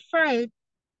they were afraid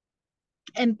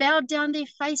and bowed down their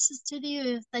faces to the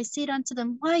earth, they said unto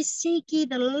them, why seek ye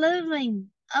the living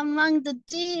among the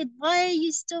dead? Why are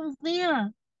you still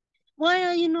there? Why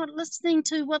are you not listening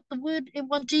to what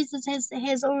Jesus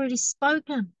has already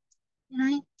spoken?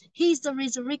 He's the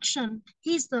resurrection.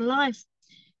 He's the life.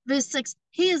 Verse 6,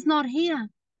 he is not here,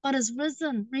 but is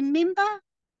risen. Remember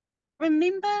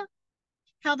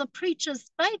how the preacher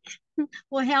spake,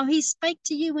 or how he spake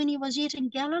to you when he was yet in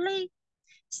Galilee,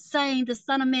 saying the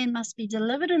Son of Man must be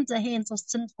delivered into the hands of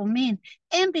sinful men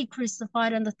and be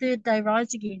crucified, and the third day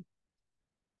rise again.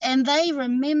 And they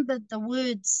remembered the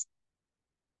words.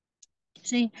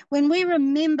 See, when we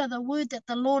remember the word that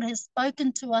the Lord has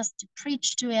spoken to us to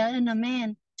preach to our inner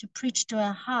man, to preach to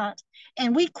our heart,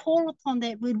 and we call upon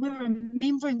that word, we're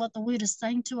remembering what the word is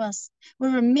saying to us.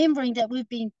 We're remembering that we've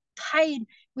been paid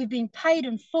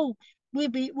in full.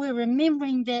 We're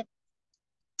remembering that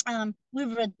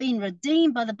we've been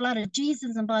redeemed by the blood of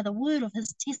Jesus and by the word of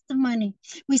his testimony.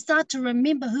 We start to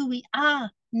remember who we are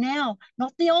now,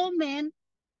 not the old man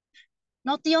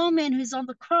who's on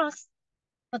the cross,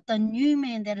 but the new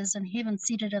man that is in heaven,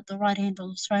 seated at the right hand of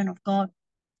the throne of God.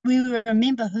 We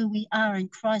remember who we are in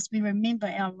Christ. We remember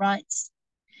our rights.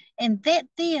 And that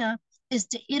there is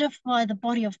to edify the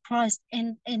body of Christ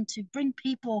and to bring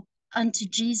people unto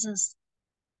Jesus.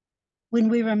 When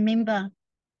we remember,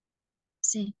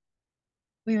 we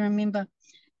remember.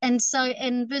 And so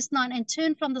in verse 9, and he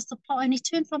turned from the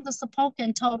sepulchre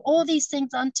and told all these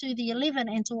things unto the 11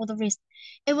 and to all the rest.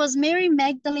 It was Mary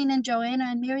Magdalene and Joanna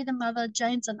and Mary the mother of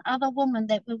James and other women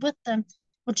that were with them,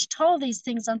 which told these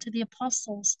things unto the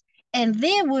apostles. And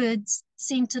their words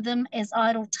seemed to them as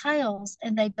idle tales,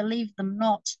 and they believed them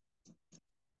not.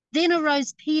 Then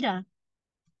arose Peter,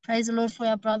 praise the Lord for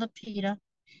our brother Peter,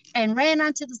 and ran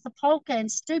unto the sepulchre,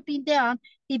 and stooping down,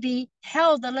 he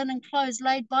beheld the linen clothes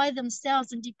laid by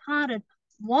themselves, and departed,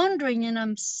 wondering in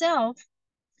himself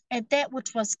at that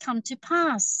which was come to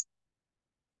pass.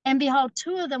 And behold,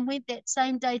 two of them went that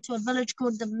same day to a village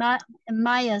called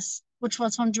Emmaus, which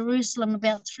was from Jerusalem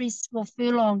about 30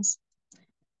 furlongs.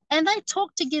 And they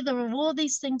talked together of all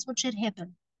these things which had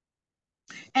happened.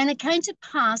 And it came to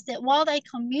pass that while they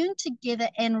communed together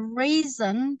and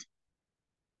reasoned,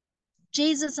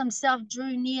 Jesus himself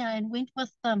drew near and went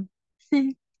with them.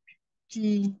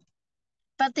 Gee.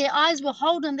 But their eyes were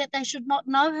holden that they should not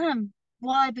know him.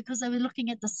 Why? Because they were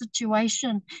looking at the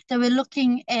situation. They were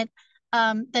looking at,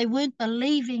 they weren't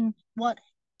believing what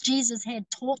Jesus had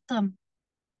taught them.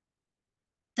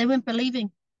 They weren't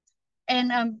believing.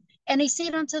 And he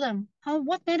said unto them, oh,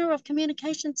 what manner of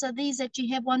communications are these that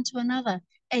you have one to another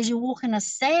as you walk in a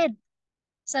sad?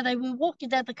 So they were walking,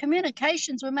 that the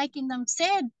communications were making them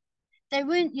sad. They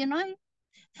weren't, like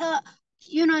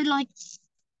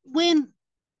when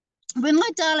my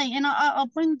darling, and I'll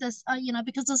bring this,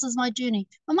 because this is my journey.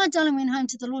 When my darling went home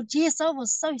to the Lord, yes, I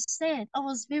was so sad. I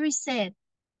was very sad.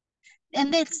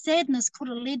 And that sadness could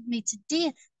have led me to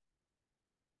death.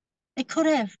 It could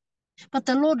have. But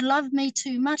the Lord loved me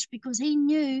too much because he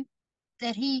knew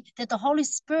that the Holy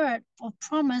Spirit of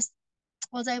promise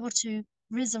was able to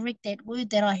resurrect that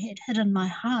word that I had hid in my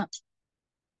heart.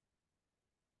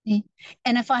 Yeah.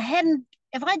 And if I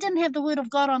didn't have the word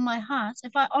of God on my heart,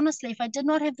 if I did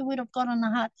not have the word of God on the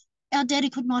heart, our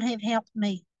daddy could not have helped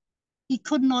me. He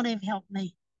could not have helped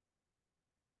me.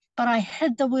 But I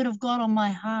had the word of God on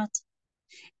my heart.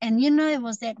 And it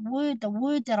was that word, the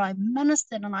word that I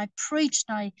ministered and I preached,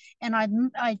 and I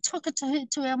took it to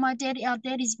our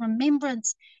daddy's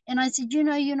remembrance. And I said,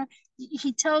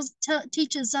 he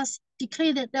teaches us,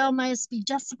 declare that thou mayest be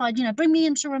justified, bring me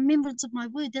into remembrance of my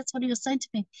word. That's what he was saying to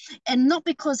me. And not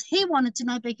because he wanted to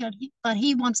know, but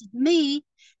he wanted me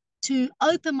to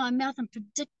open my mouth and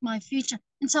predict my future.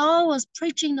 And so I was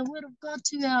preaching the word of God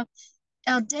to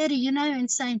our daddy, and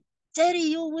saying, Daddy,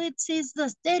 your word says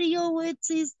this. Daddy, your word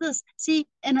says this. See,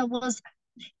 and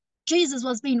Jesus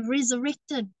was being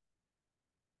resurrected.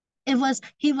 He was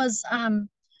being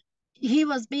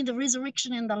the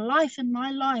resurrection and the life in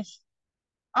my life.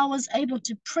 I was able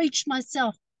to preach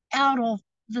myself out of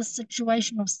the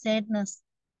situation of sadness.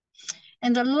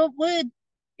 And the word,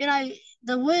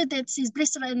 the word that says,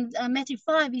 blessed in Matthew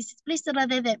 5, he says, blessed are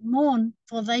they that mourn,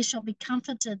 for they shall be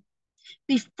comforted.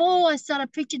 Before I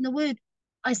started preaching the word,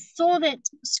 I saw that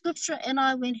scripture and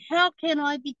I went, how can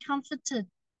I be comforted?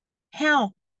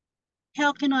 How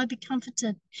can I be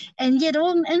comforted? And yet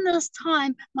in this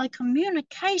time, my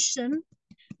communication,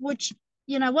 which,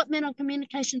 what manner of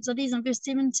communications are these in verse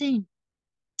 17?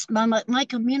 My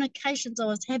communications I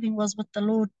was having was with the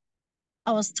Lord.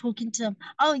 I was talking to him.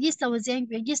 Oh, yes, I was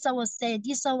angry. Yes, I was sad.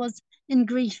 Yes, I was in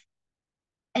grief.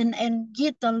 And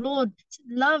yet the Lord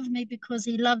loved me because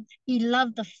he loved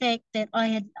the fact that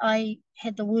I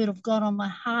had the word of God on my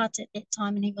heart at that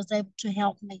time, and he was able to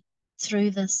help me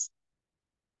through this.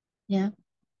 Yeah.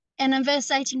 And in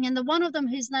verse 18, and the one of them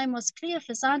whose name was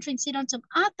Cleophas answering said unto him,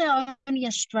 art thou only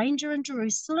a stranger in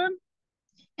Jerusalem,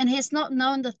 and hast not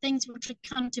known the things which would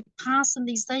come to pass in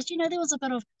these days? There was a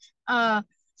bit of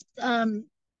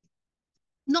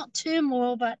not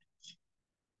turmoil, but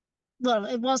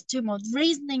it was turmoil,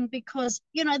 reasoning, because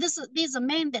there's a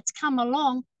man that's come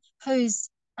along who's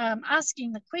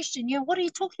asking the question, what are you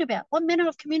talking about? What manner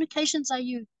of communications are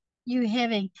you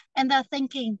having? And they're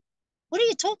thinking, what are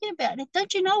you talking about?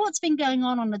 Don't you know what's been going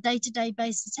on a day-to-day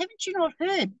basis? Haven't you not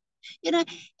heard?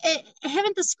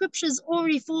 Haven't the scriptures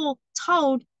already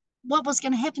foretold what was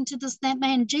going to happen to that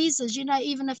man Jesus,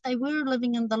 even if they were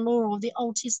living in the law or the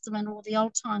Old Testament or the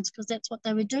old times, because that's what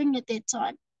they were doing at that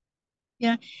time.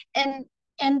 And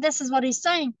this is what he's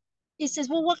saying. He says,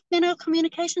 well, what manner of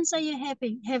communications are you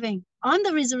having? I'm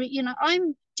the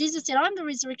resurrection, Jesus said, I'm the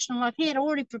resurrection of life. He had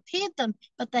already prepared them,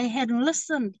 but they hadn't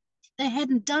listened. They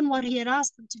hadn't done what he had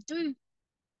asked them to do.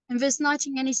 In verse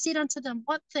 19, and he said unto them,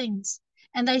 what things?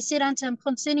 And they said unto him,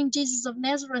 concerning Jesus of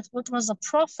Nazareth, which was a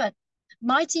prophet,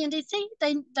 mighty indeed. See,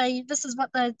 this is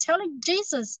what they're telling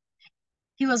Jesus.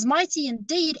 He was mighty in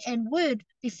deed and word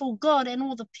before God and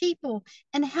all the people,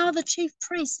 and how the chief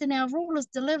priests and our rulers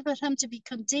delivered him to be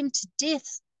condemned to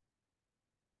death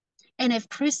and have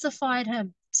crucified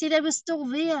him. See, they were still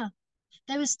there.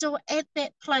 They were still at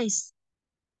that place.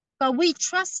 But we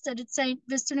trusted, it's saying,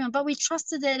 verse 21, but we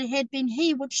trusted that it had been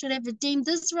he which should have redeemed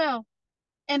Israel.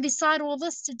 And beside all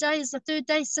this, today is the third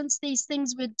day since these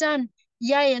things were done.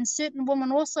 Yea, and certain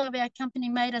women also of our company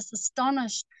made us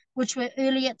astonished, which were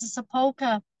early at the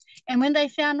sepulchre. And when they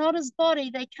found not his body,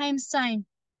 they came saying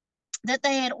that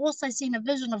they had also seen a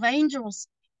vision of angels,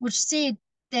 which said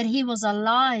that he was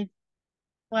alive.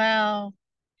 Wow.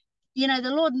 you know,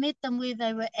 the Lord met them where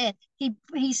they were at.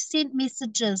 He sent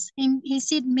messages. He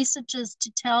sent messages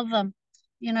to tell them,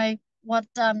 you know, what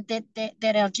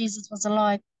that our Jesus was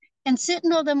alive. And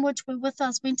certain of them which were with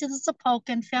us went to the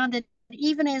sepulchre and found it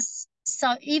even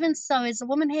so as the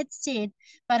woman had said,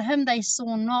 but him they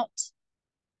saw not.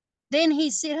 Then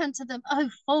he said unto them, O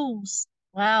fools,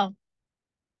 wow,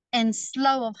 and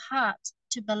slow of heart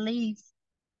to believe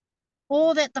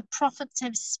all that the prophets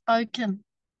have spoken.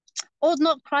 Ought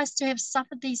not Christ to have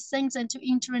suffered these things and to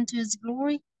enter into his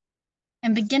glory?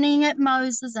 And beginning at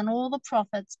Moses and all the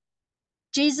prophets,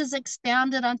 Jesus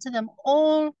expounded unto them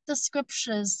all the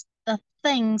scriptures, the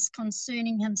things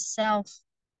concerning himself.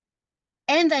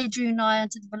 And they drew nigh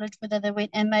unto the village whither they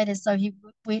went, and made as though he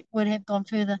would have gone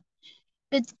further.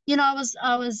 But you know,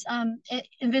 I was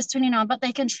in verse 29. But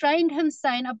they constrained him,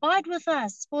 saying, Abide with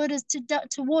us, for it is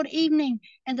toward evening,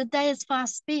 and the day is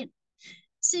fast spent.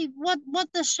 See, what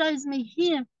this shows me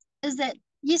here is that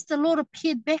yes, the Lord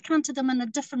appeared back unto them in a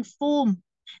different form.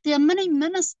 There are many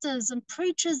ministers and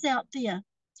preachers out there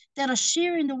that are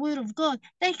sharing the word of God.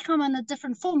 They come in a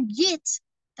different form, yet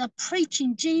they're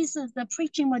preaching Jesus. They're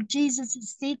preaching what Jesus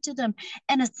has said to them,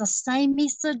 and it's the same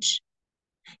message.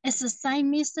 It's the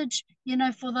same message, you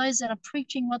know, for those that are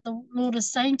preaching what the Lord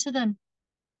is saying to them.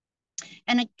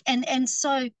 And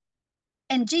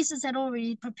Jesus had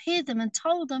already prepared them and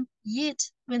told them, yet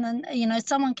when, you know,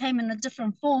 someone came in a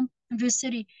different form, in verse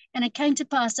 30, and it came to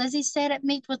pass, as he sat at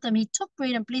meat with them, he took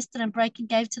bread and blessed it and brake and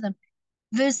gave to them.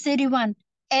 Verse 31,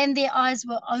 and their eyes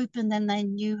were opened and they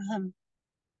knew him.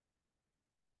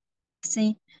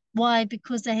 See, why?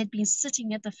 Because they had been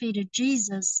sitting at the feet of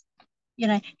Jesus. You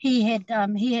know, he had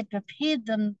prepared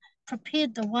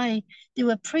the way. There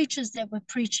were preachers that were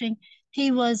preaching.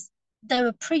 They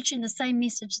were preaching the same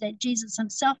message that Jesus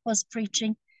himself was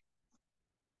preaching.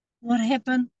 What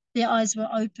happened? Their eyes were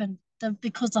open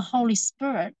because the Holy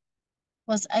Spirit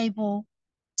was able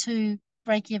to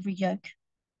break every yoke,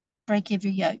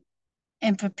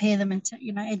 and prepare them into,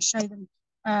 you know, and show them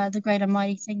the great and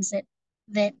mighty things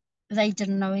that they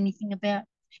didn't know anything about.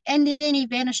 And then he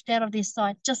vanished out of their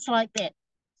sight, just like that,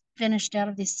 vanished out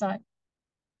of their sight.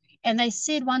 And they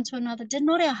said one to another, did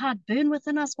not our heart burn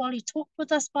within us while he talked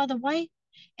with us by the way,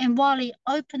 and while he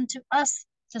opened to us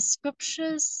the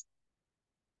scriptures?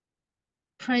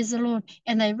 Praise the Lord.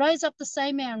 And they rose up the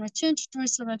same hour and returned to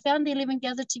Jerusalem and found the 11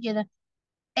 gathered together,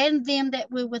 and them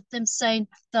that were with them, saying,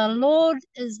 the Lord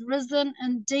is risen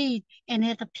indeed, and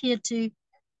hath appeared to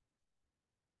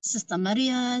Sister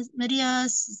Maria,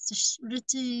 Sister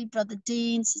Riti, Brother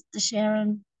Dean, Sister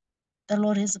Sharon. The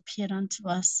Lord has appeared unto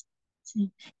us, see,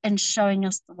 and showing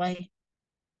us the way,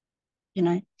 you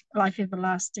know, life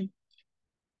everlasting.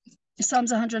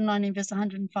 Psalms 119, verse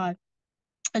 105.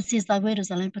 It says, thy word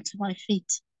is a lamp unto my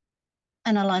feet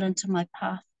and a light unto my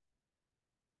path.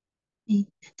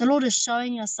 The Lord is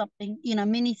showing us something, you know,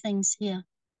 many things here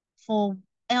for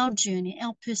our journey,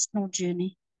 our personal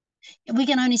journey. And we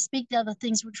can only speak the other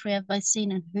things which we have both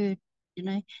seen and heard, you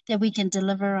know, that we can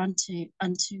deliver unto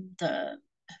the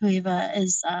whoever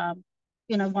is,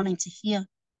 you know, wanting to hear,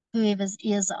 whoever's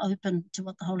ears are open to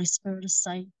what the Holy Spirit is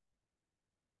saying,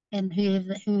 and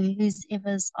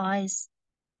whoever's eyes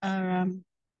are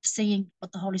seeing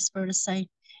what the Holy Spirit is saying.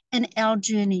 In our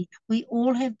journey, we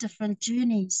all have different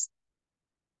journeys.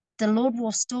 The Lord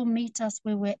will still meet us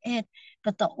where we're at,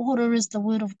 but the order is the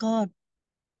word of God.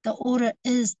 The order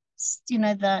is, you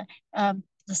know, the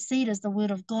seed is the word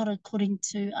of God, according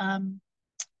to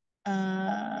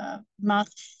Mark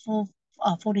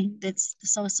 4:14. That's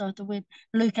so the word.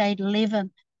 Luke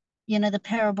 8:11. You know, the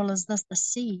parable is this: the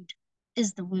seed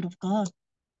is the word of God.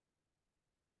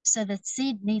 So that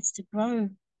seed needs to grow.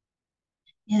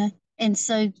 Yeah. And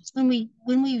so when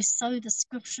we sow the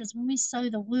scriptures, when we sow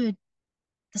the word,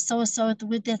 the sower soweth the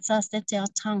word, that's us, that's our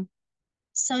tongue.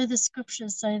 Sow the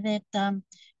scriptures so that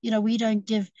you know, we don't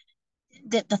give,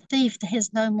 that the thief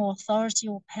has no more authority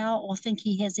or power or think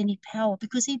he has any power,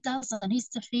 because he doesn't. He's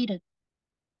defeated.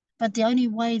 But the only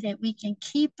way that we can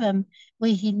keep him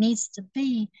where he needs to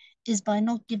be is by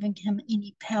not giving him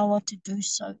any power to do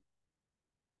so.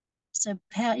 So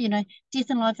power, you know, death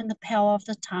and life in the power of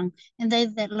the tongue, and they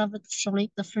that love it shall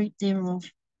eat the fruit thereof.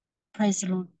 Praise the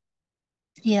Lord.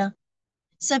 Yeah.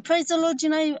 So praise the Lord. You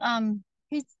know,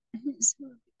 who's who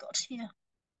have we got here?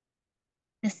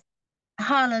 Yes.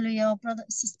 Hallelujah, brother,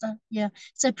 sister. Yeah.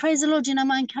 So praise the Lord. You know,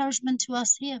 my encouragement to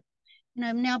us here, you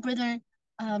know, now, brethren,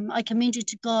 I commend you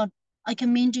to God. I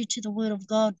commend you to the word of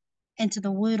God and to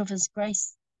the word of his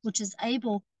grace, which is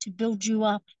able to build you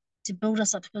up, to build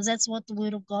us up, because that's what the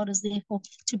word of God is there for,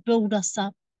 to build us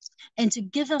up and to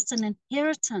give us an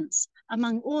inheritance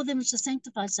among all them which are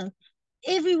sanctified. So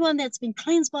everyone that's been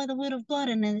cleansed by the word of God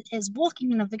and is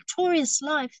walking in a victorious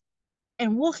life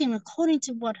and walking according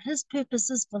to what his purpose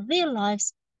is for their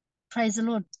lives, praise the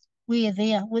Lord, we are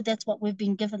there. That's what we've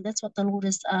been given. That's what the Lord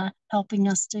is helping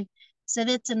us do. So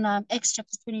that's in Acts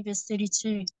chapter 20, verse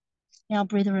 32. Now,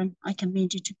 brethren, I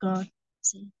commend you to God.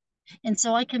 See? And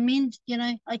so I commend,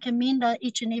 I commend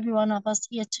each and every one of us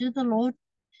here to the Lord.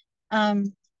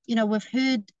 We've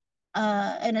heard,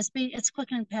 and it's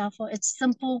quick and powerful. It's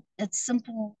simple.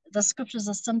 The scriptures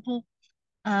are simple.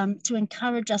 To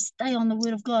encourage us, stay on the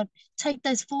word of God. Take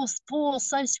those four or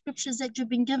so scriptures that you've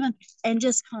been given and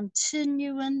just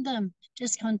continue in them.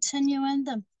 Just continue in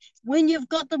them. When you've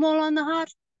got them all on the heart,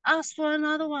 ask for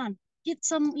another one. Get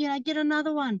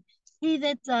another one. He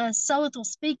that soweth or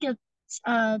speaketh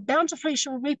bountifully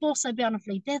shall reap also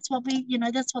bountifully. That's what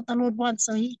that's what the Lord wants,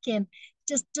 so he can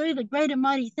just do the great and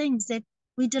mighty things that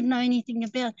we didn't know anything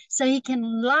about, so he can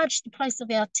enlarge the place of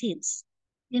our tents,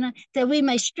 that we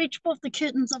may stretch forth the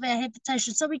curtains of our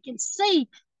habitation so we can see,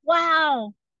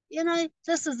 wow,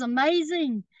 this is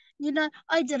amazing.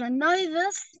 I didn't know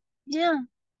this. Yeah.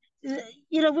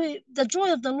 The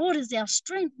joy of the Lord is our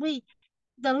strength.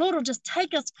 The Lord will just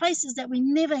take us places that we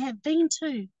never have been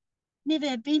to.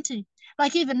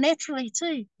 Like even naturally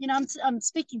too, I'm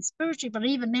speaking spiritually, but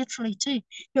even naturally too,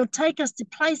 he'll take us to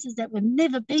places that we've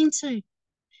never been to,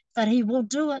 but he will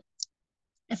do it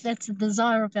if that's the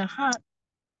desire of our heart.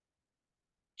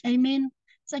 Amen.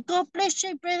 So God bless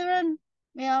you, brethren.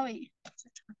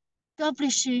 God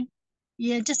bless you.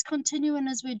 Yeah, just continuing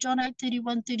as we're John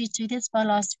 8:31-32. That's my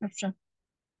last scripture.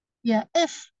 Yeah,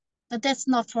 but that's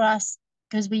not for us,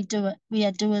 because we do it. We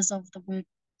are doers of the word.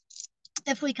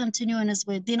 If we continue in his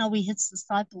word, then are we his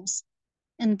disciples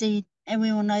indeed, and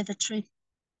we will know the truth.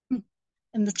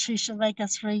 And the truth shall make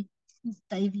us free.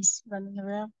 Babies running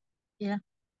around. Yeah.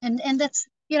 And that's,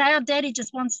 our daddy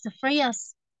just wants to free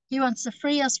us. He wants to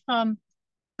free us from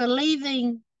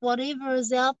believing whatever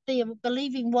is out there,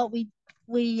 believing what we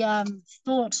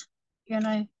thought,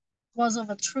 was of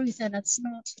a truth, and it's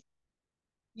not.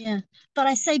 Yeah. But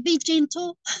I say be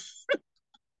gentle,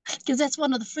 because that's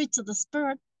one of the fruits of the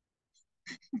Spirit.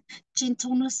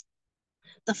 Gentleness.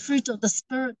 The fruit of the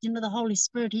Spirit, the Holy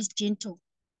Spirit, he's gentle.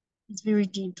 He's very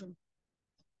gentle.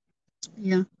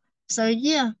 Yeah. So,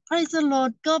 yeah, praise the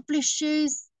Lord. God bless you.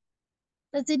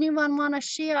 Does anyone want to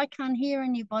share? I can't hear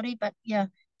anybody, but yeah.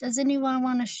 Does anyone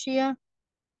want to share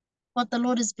what the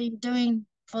Lord has been doing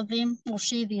for them, or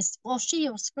share this, or share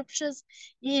your scriptures?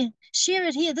 Yeah, share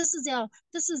it here. This is our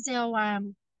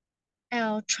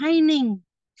training.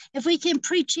 If we can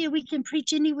preach here, we can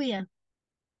preach anywhere.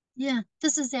 Yeah,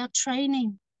 this is our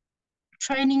training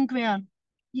ground.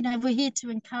 We're here to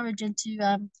encourage and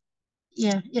to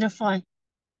edify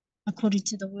according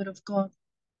to the word of God.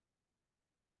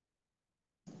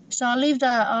 So I'll leave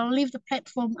the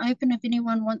platform open if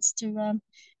anyone wants to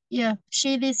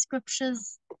share their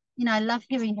scriptures. I love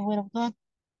hearing the word of God.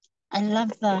 I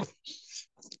love the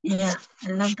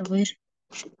word.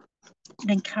 It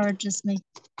encourages me.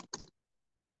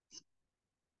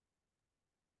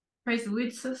 Praise the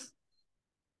word, sis.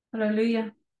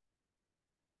 Hallelujah.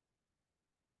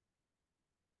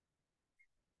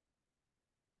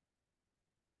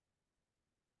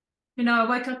 I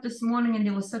woke up this morning and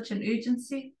there was such an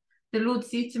urgency. The Lord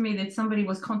said to me that somebody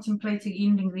was contemplating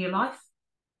ending their life.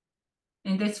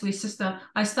 And that's where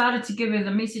I started to give her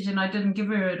the message, and I didn't give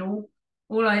her at all.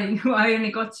 I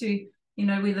only got to,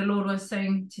 where the Lord was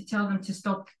saying to tell them to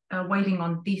stop waiting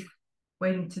on death,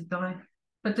 waiting to die.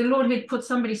 But the Lord had put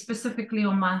somebody specifically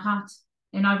on my heart,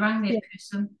 and I rang that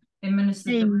person and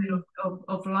ministered the word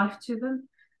of life to them.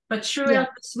 But throughout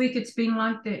this week, it's been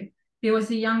like that. There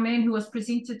was a young man who was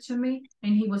presented to me,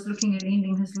 and he was looking at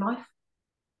ending his life.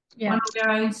 One of our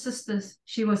own sisters,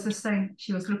 she was the same.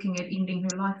 She was looking at ending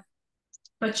her life.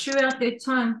 But throughout that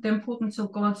time, the importance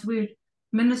of God's word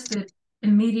ministered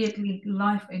immediately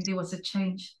life, and there was a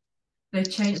change. They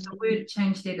changed, the word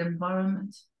changed that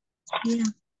environment. Yeah.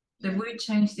 The word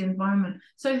changed the environment.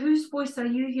 So whose voice are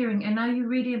you hearing? And are you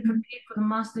ready and prepared for the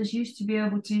master's use to be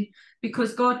able to,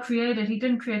 because God created, he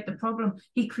didn't create the problem.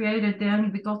 He created the only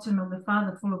begotten of the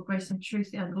Father, full of grace and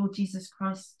truth, our Lord Jesus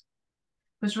Christ.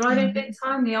 Because right at that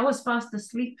time there, I was fast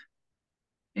asleep.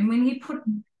 And when he put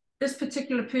this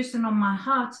particular person on my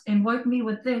heart and woke me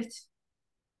with that,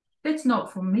 that's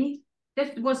not for me.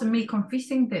 That wasn't me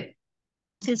confessing that.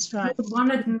 That's right. God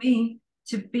wanted me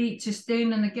to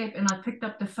stand in the gap, and I picked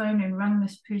up the phone and rang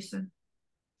this person.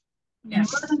 And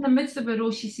right in the midst of it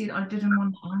all, she said, I didn't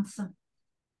want to answer.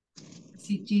 I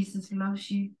said, Jesus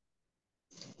loves you.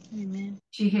 Amen.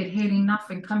 She had had enough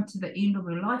and come to the end of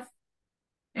her life.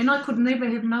 And I could never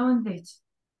have known that.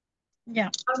 Yeah.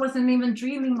 I wasn't even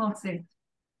dreaming of that.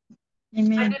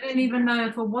 Amen. I didn't even know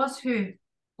if it was her.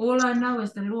 All I know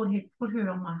is the Lord had put her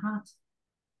on my heart.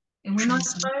 And when I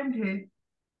phoned her,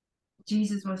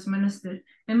 Jesus was ministered.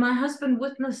 And my husband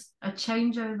witnessed a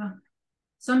changeover.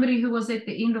 Somebody who was at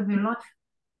the end of her life,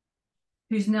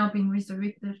 who's now been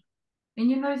resurrected. And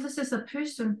you know, this is a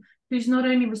person who's not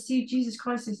only received Jesus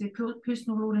Christ as their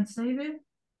personal Lord and Savior,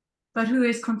 but who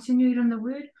has continued in the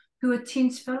Word, who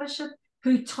attends fellowship,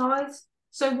 who tithes.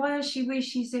 So why is she where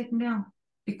she's at now?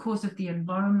 Because of the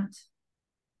environment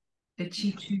that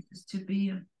she chooses to be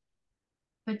in.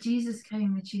 But Jesus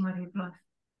came that she might have life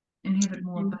and have it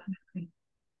more abundantly.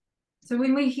 So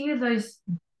when we hear those,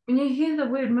 when you hear the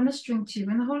word ministering to you,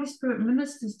 when the Holy Spirit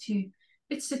ministers to you,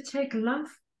 it's to take love.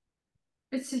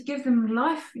 It's to give them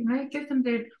life, you know, give them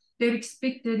that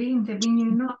expected end that we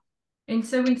knew not. And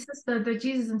so when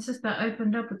Jesus and Sister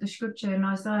opened up with the scripture in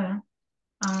Isaiah,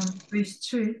 verse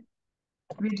 2,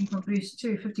 reading from verse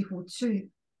 2, 54:2,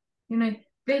 you know,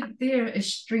 that there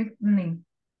is strengthening.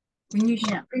 When you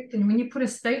strengthen, when you put a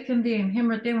stake in there and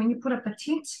hammer it down, when you put up a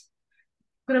tent,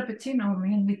 oh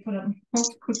man, we put up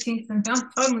multiple tents, and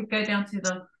sometimes we go down to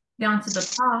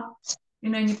the park, you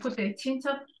know, and you put that tent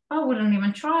up. I wouldn't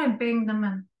even try and bang them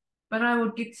in, but I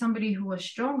would get somebody who was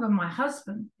stronger, my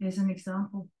husband, as an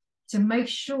example, to make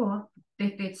sure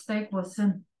that that stake was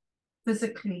in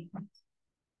physically.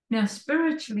 Now,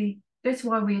 spiritually, that's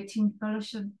why we attend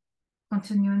fellowship,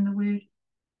 continue in the word,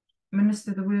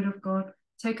 minister the word of God,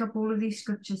 take up all of these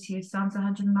scriptures here, Psalms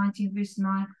 119, verse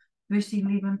 9, verse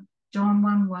 11, John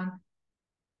 1:1.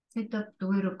 Take up the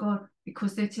word of God,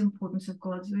 because that's the importance of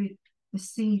God's word, the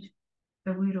seed,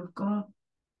 the word of God.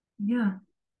 Yeah.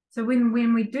 So when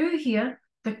we do hear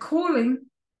the calling,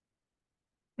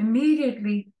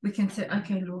 immediately we can say,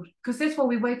 okay, Lord, because that's what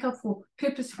we wake up for,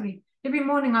 purposefully. Every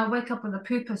morning I wake up with a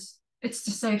purpose. It's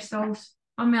to save souls.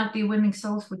 I'm out there winning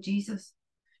souls for Jesus.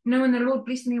 You know, when the Lord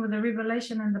blessed me with a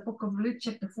revelation in the book of Luke,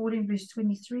 chapter 14, verse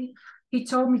 23, he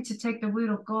told me to take the word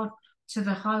of God to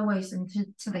the highways and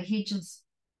to the hedges.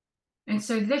 And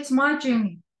so that's my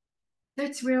journey.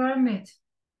 That's where I'm at.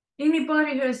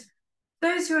 Anybody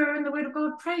those who are in the word of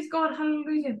God, praise God,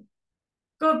 hallelujah.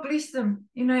 God bless them,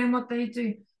 you know, in what they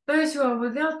do. Those who are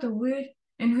without the word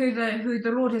and who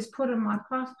the Lord has put in my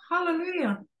path,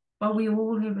 hallelujah. But we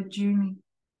all have a journey.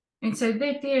 And so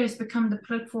that there has become the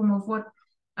platform of what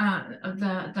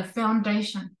the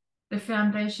foundation of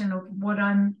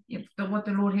what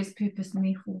the Lord has purposed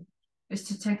me for, is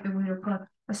to take the word of God.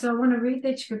 So I want to read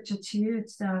that scripture to you.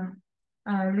 It's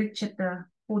Luke chapter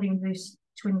 14, verse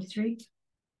 23.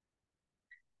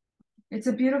 It's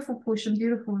a beautiful portion,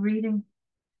 beautiful reading.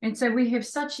 And so we have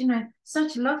such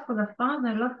love for the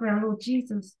Father, love for our Lord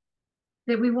Jesus,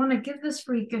 that we want to give this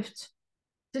free gift.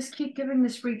 Just keep giving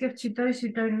this free gift to those who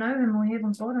don't know him or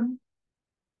haven't got him.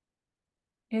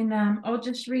 And I'll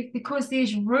just read, because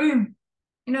there's room.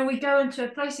 You know, we go into a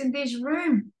place and there's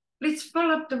room. Let's fill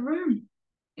up the room.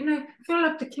 You know, fill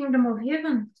up the kingdom of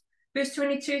heaven. Verse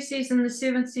 22 says, and the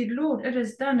servant said, Lord, it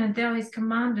is done, and thou hast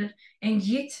commanded, and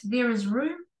yet there is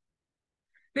room.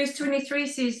 Verse 23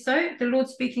 says, so the Lord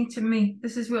speaking to me,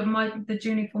 this is what the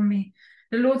journey for me.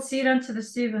 The Lord said unto the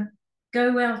servant,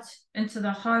 go out into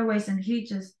the highways and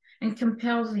hedges, and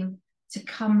compel them to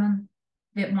come in,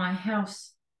 that my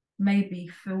house may be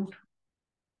filled.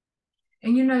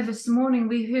 And you know, this morning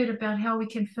we heard about how we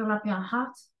can fill up our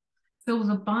hearts, fill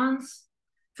the barns,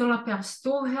 fill up our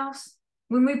storehouse.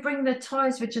 When we bring the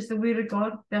tithes, which is the word of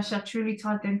God, thou shalt truly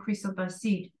tithe the increase of thy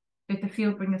seed, that the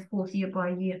field bringeth forth year by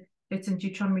year. That's in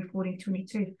Deuteronomy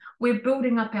 14:22. We're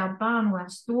building up our barn or our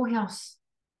storehouse.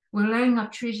 We're laying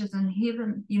up treasures in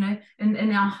heaven, you know,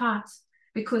 in our hearts,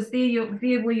 because there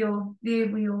where your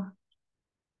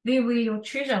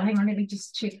treasure. Hang on, let me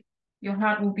just check. Your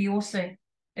heart will be also.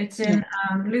 It's in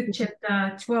Luke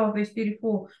chapter 12, verse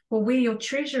 34. For where your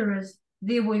treasure is,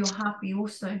 there will your heart be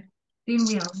also. Then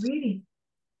we are ready.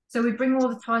 So we bring all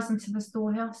the tithes into the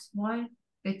storehouse. Why?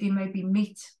 That there may be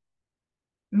meat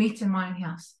in my own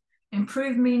house. And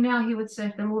prove me now, he would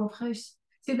say, the Lord of hosts.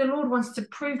 See, the Lord wants to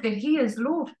prove that he is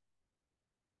Lord.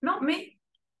 Not me.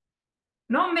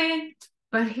 Not man,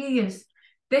 but he is.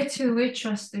 That's who we're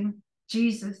trusting.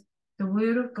 Jesus, the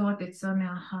word of God that's on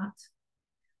our heart.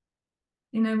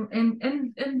 You know, and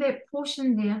in that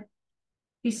portion there,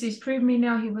 he says, prove me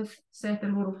now, he would say, the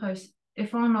Lord of hosts,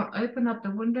 if I'll not open up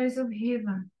the windows of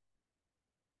heaven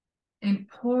and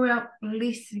pour out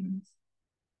blessings,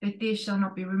 that there shall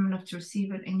not be room enough to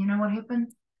receive it. And you know what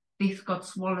happened? Death got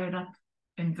swallowed up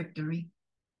in victory.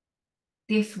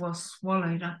 Death was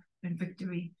swallowed up in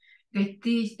victory.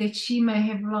 That she may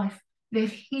have life, that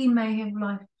he may have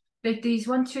life, that these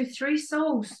 1, 2, 3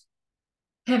 souls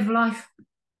have life,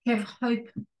 have hope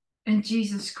in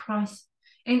Jesus Christ.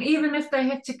 And even if they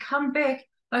have to come back,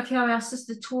 like how our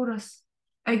sister taught us,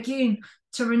 again,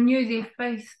 to renew their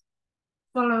faith,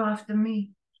 follow after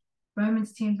me.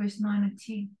 Romans 10, verse 9 and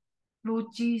 10. Lord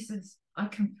Jesus, I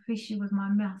confess you with my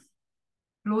mouth.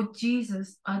 Lord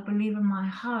Jesus, I believe in my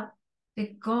heart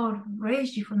that God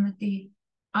raised you from the dead.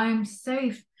 I am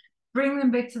saved. Bring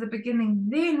them back to the beginning.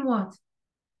 Then what?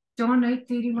 John 8,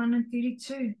 31 and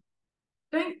 32.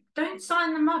 Don't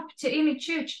sign them up to any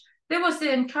church. That was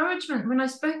the encouragement when I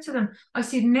spoke to them. I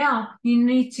said, now you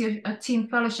need to attend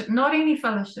fellowship, not any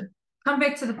fellowship. Come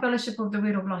back to the fellowship of the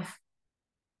Word of Life.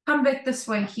 Come back this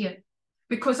way here.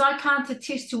 Because I can't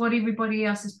attest to what everybody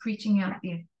else is preaching out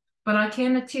there. But I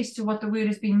can attest to what the Word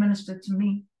has been ministered to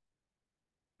me.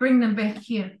 Bring them back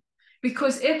here.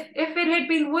 Because if it had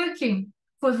been working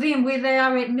for them where they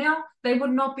are at now, they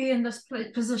would not be in this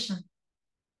position.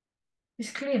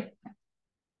 It's clear.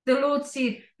 The Lord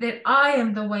said that I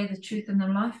am the way, the truth, and the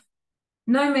life.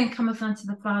 No man cometh unto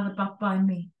the Father but by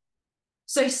me.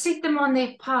 So set them on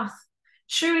that path.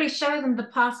 Truly show them the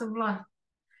path of life.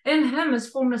 In Him is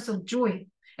fullness of joy.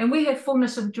 And we have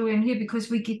fullness of joy in here because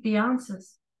we get the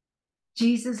answers.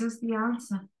 Jesus is the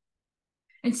answer.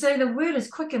 And so the word is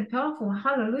quick and powerful.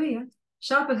 Hallelujah.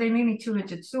 Sharper than any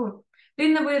two-edged sword.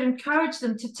 Then the word encouraged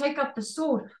them to take up the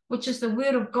sword, which is the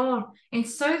word of God, and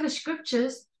sow the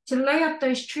scriptures, to lay up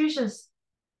those treasures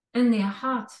in their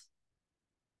heart.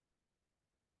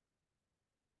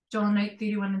 John 8,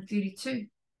 31 and 32,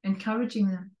 encouraging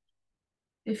them.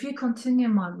 If you continue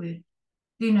my word,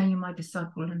 then are you my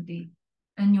disciple indeed,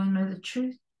 and you'll know the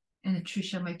truth, and the truth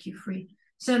shall make you free.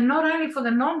 So not only for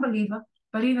the non-believer,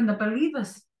 but even the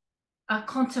believers are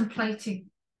contemplating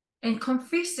and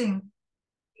confessing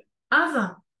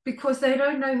other, because they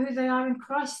don't know who they are in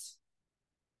Christ.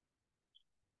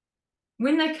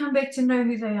 When they come back to know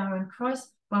who they are in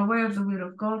Christ by way of the word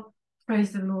of God,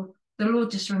 praise the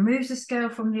Lord just removes the scale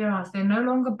from their eyes. They're no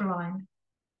longer blind.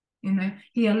 You know,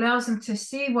 He allows them to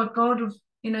see what God,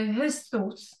 His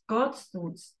thoughts, God's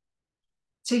thoughts,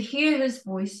 to hear His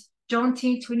voice. John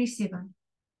 10, 27.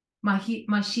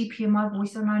 My sheep hear my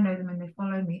voice, and I know them, and they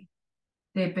follow me.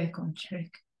 They're back on track.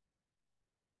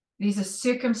 There's a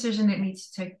circumcision that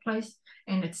needs to take place,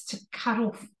 and it's to cut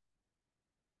off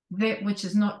that which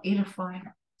is not edifying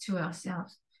to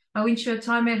ourselves. I went through a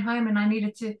time at home, and I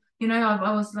needed to,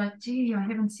 I was like, gee, I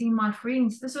haven't seen my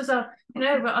friends. This was I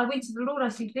went to the Lord. I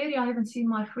said, Daddy, I haven't seen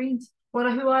my friends.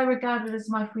 Who I regarded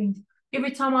as my friends. Every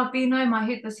time I've been home, I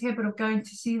had this habit of going to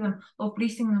see them or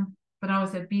blessing them, but I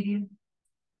was obedient.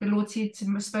 The Lord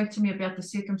spoke to me about the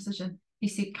circumcision. He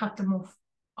said, cut them off.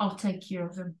 I'll take care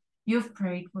of them. You've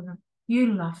prayed for them.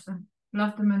 You love them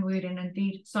in word and in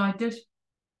deed. So I did.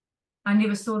 I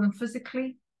never saw them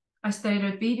physically. I stayed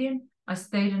obedient. I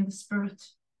stayed in the spirit.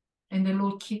 And the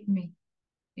Lord kept me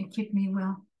and kept me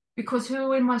well. Because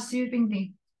who am I serving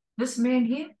then? This man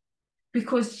here?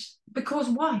 Because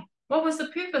why? What was the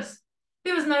purpose?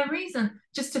 There was no reason,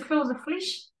 just to fill the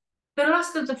flesh. The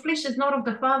lust of the flesh is not of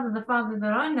the Father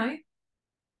that I know,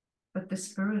 but the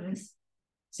Spirit is.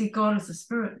 See, God is a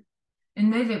spirit,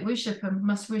 and they that worship Him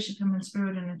must worship Him in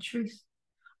spirit and in truth.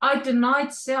 I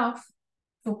denied self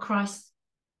for Christ,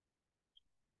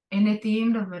 and at the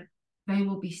end of it, they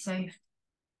will be saved.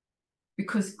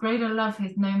 Because greater love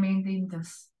has no man than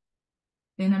this,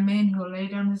 than a man who will lay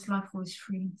down his life for his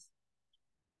friends.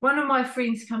 One of my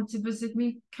friends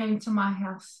came to my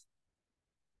house.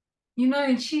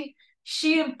 And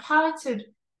she imparted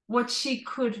what she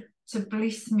could to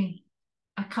bless me.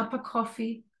 A cup of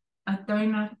coffee, a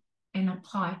donut, and a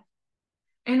pie.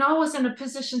 And I was in a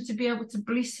position to be able to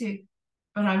bless her,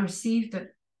 but I received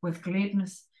it with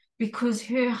gladness because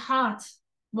her heart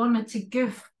wanted to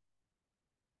give.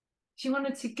 She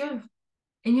wanted to give.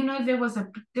 And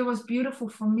that was beautiful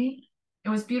for me. It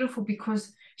was beautiful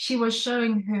because she was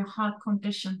showing her heart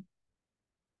condition.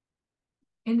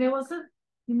 And that was it,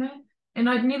 And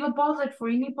I'd never bothered for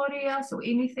anybody else or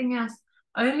anything else,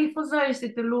 only for those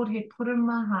that the Lord had put in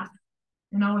my heart.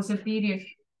 And I was obedient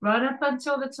right up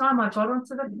until the time I got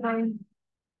onto the plane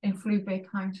and flew back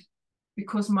home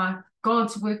because my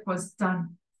God's work was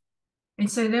done. And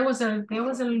so there was a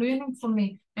learning for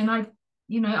me. And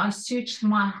I searched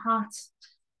my heart.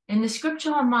 And the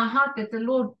scripture on my heart that the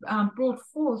Lord brought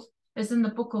forth is in the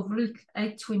book of Luke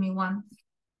 8:21.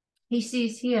 He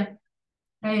says here,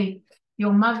 hey,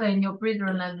 your mother and your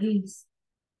brethren are these,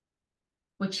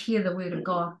 which hear the word of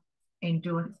God and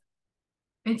do it.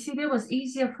 And see, that was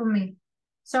easier for me.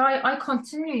 So I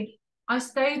continued. I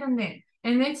stayed in that.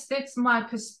 And that's my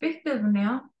perspective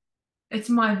now, It's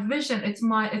my vision. It's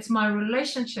my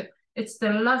relationship. It's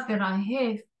the love that I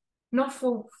have, not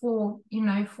for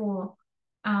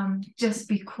just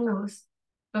because,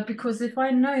 but because if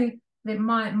I know that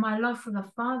my love for the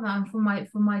Father and for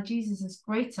my Jesus is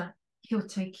greater, He'll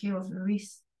take care of the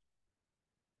rest.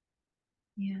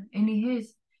 Yeah, and He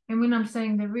has. And when I'm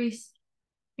saying the rest,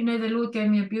 the Lord gave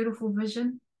me a beautiful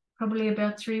vision probably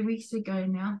about 3 weeks ago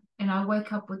now, and I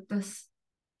woke up with this,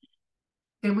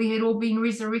 that we had all been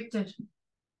resurrected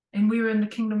and we were in the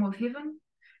kingdom of heaven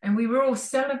and we were all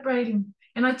celebrating.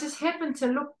 And I just happened to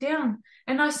look down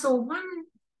and I saw one,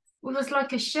 it was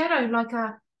like a shadow, like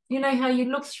how you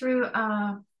look through,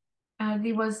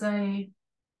 there was a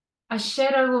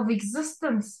shadow of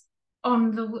existence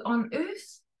on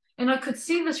earth. And I could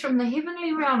see this from the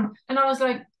heavenly realm. And I was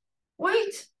like,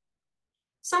 wait,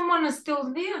 someone is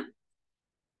still there.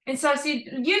 And so I said,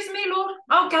 use me, Lord,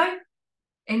 I'll go.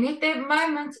 And at that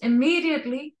moment,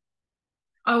 immediately,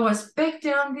 I was back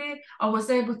down there. I was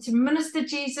able to minister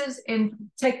Jesus and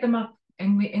take them up.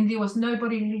 And there was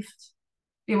nobody left.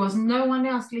 There was no one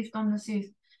else left on this earth.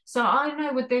 So I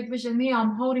know with that vision there,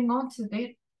 I'm holding on to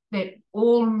that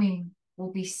all men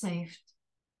will be saved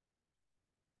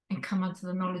and come unto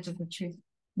the knowledge of the truth.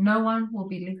 No one will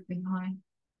be left behind.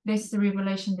 That's the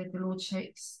revelation that the Lord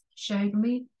showed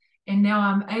me. And now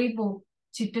I'm able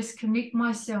to disconnect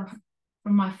myself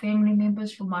from my family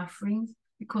members, from my friends,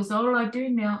 because all I do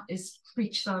now is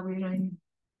preach thy word only.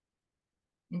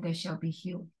 And they shall be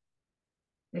healed.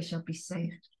 They shall be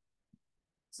saved.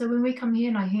 So when we come here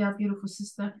and I hear our beautiful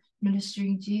sister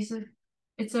ministering Jesus,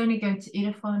 it's only going to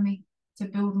edify me, to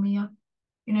build me up.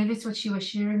 That's what she was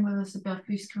sharing with us about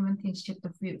 1 Corinthians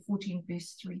chapter 14,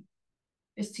 verse 3,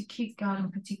 is to keep guard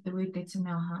and protect the word that's in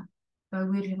our heart. Thy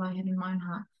word have I hid in mine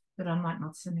heart, that I might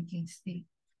not sin against thee.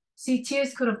 See,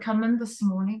 tears could have come in this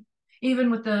morning, even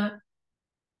with the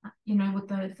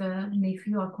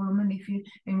nephew, I call him a nephew,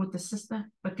 and with the sister,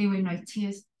 but there were no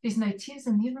tears. There's no tears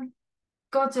in heaven.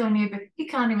 God's only He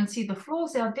can't even see the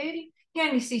flaws, our daddy. He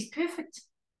only sees perfect.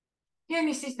 He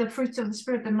only sees the fruits of the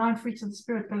Spirit, the 9 fruits of the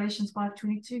Spirit, Galatians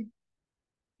 5:22.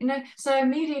 So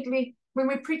immediately when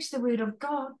we preach the word of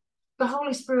God, the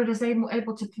Holy Spirit is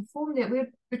able to perform that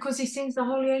word because He sends the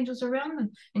holy angels around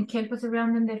them and campeth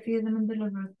around them that fear them and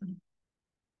delivereth them.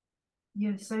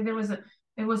 Yeah, so there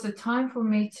was a time for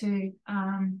me to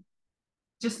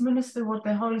just minister what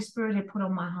the Holy Spirit had put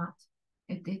on my heart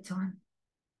at that time.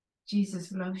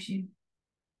 Jesus loves you.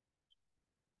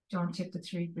 John chapter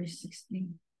 3, verse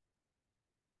 16.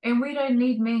 And we don't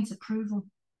need man's approval.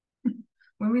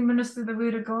 When we minister the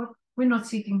word of God, we're not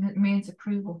seeking man's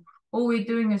approval. All we're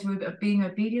doing is we're being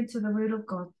obedient to the word of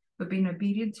God. We're being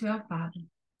obedient to our Father.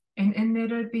 And in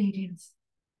that obedience,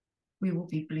 we will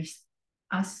be blessed.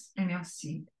 Us and our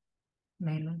seed.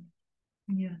 Malin.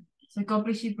 Yeah. So God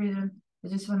bless you, brethren. I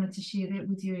just wanted to share that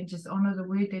with you and just honor the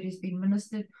word that has been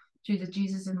ministered through the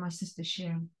Jesus and my sister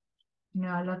Sharon.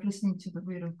 I love listening to the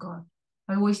word of God.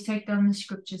 I always take down the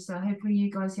scriptures. So hopefully you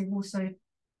guys have also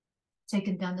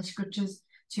taken down the scriptures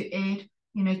to add,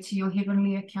 to your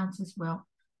heavenly accounts as well.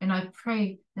 And I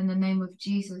pray in the name of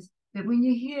Jesus that when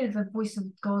you hear the voice of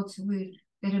God's word,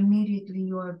 that immediately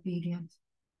you are obedient.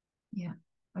 Yeah.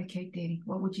 Okay, Daddy,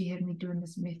 what would you have me do in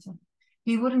this matter?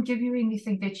 He wouldn't give you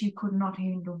anything that you could not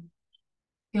handle.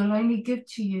 He'll only give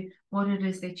to you what it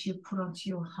is that you put onto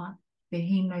your heart, that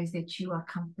He knows that you are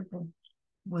comfortable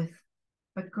with.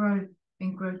 But grow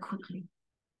and grow quickly.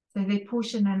 So that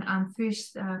portion in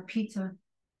 1 Peter,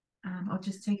 I'll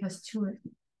just take us to it.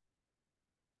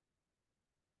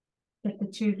 Chapter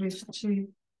 2, verse 2.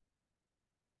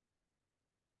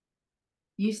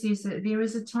 Yes, there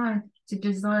is a time to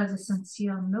desire the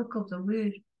sincere milk of the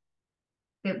word,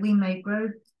 that we may grow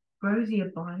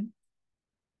thereby.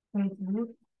 Praise the Lord.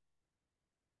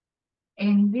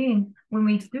 And then, when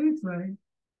we do grow,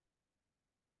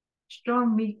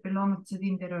 strong meat belongeth to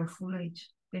them that are of full age.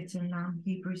 That's in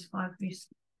Hebrews 5, verse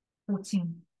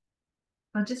 14.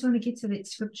 I just want to get to that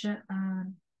scripture,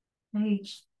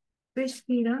 page 1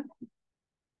 Peter.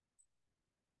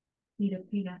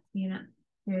 Peter.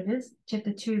 There it is,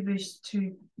 chapter 2, verse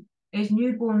 2. As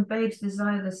newborn babes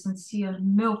desire the sincere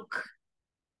milk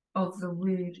of the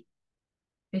word,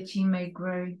 that ye may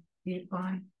grow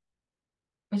thereby.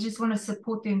 I just want to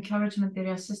support the encouragement that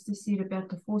our sister said about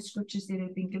the 4 scriptures that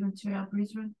have been given to our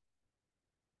brethren.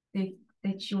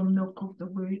 That's your milk of the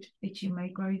word, that you may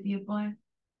grow thereby.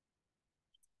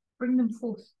 Bring them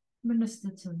forth, minister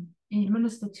to them,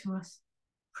 minister to us,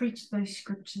 preach those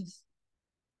scriptures.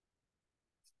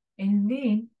 And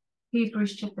then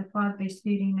Hebrews chapter 5, verse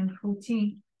 13 and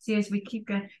 14 says we keep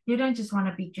going. You don't just want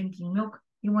to be drinking milk.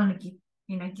 You want to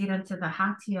get into the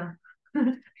heartier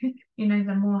You know,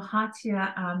 the more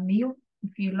heartier meal,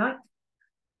 if you like.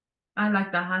 I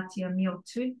like the heartier meal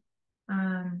too.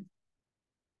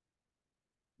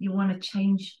 You want to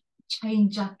change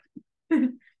up,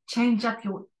 change up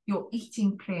your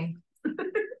eating plan.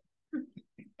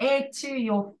 Add to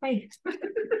your faith.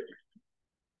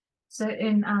 So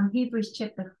in Hebrews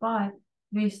chapter 5,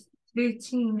 verse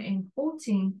 13 and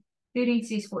 14, 13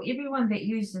 says, for everyone that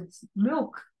uses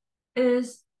milk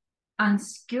is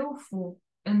unskillful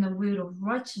in the word of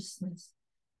righteousness,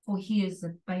 for he is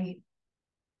a babe.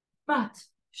 But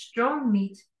strong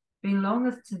meat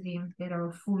belongeth to them that are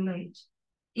of full age,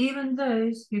 even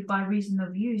those who by reason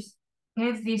of use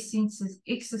have their senses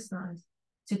exercised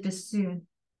to discern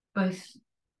both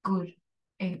good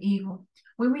and evil.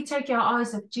 When we take our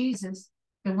eyes off Jesus,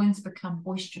 the winds become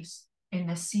boisterous and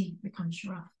the sea becomes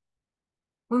rough.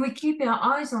 When we keep our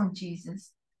eyes on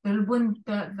Jesus, the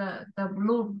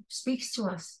Lord speaks to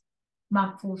us.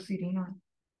 Mark 4:39.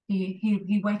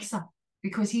 He wakes up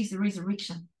because he's the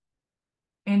resurrection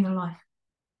and the life.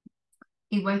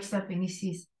 He wakes up and he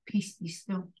says, peace be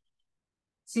still.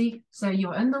 See, so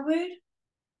you're in the word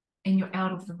and you're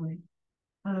out of the word.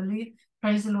 Hallelujah.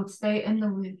 Praise the Lord. Stay in the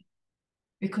word.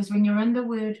 Because when you're in the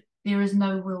word, there is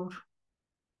no world.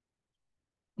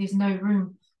 There's no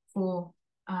room for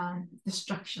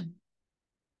destruction.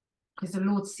 Because the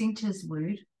Lord sent his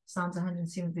word, Psalms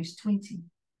 107 verse 20,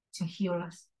 to heal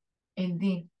us and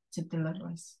then to deliver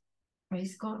us.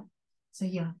 Praise God. So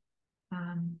yeah,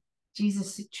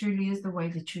 Jesus truly is the way,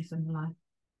 the truth, and the life.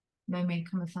 No man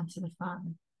cometh unto the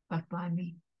Father but by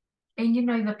me. And you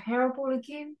know, the parable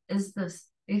again is this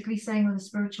earthly saying with a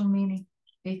spiritual meaning.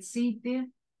 That seed there,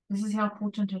 this is how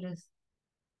important it is.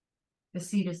 The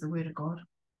seed is the word of God.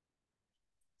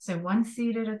 So one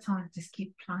seed at a time, just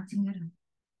keep planting it in.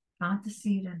 Plant the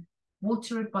seed in.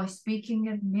 Water it by speaking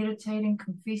it, meditating,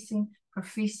 confessing,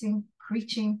 professing,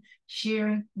 preaching,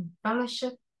 sharing, and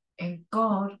fellowship, and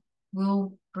God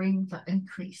will bring the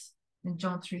increase. In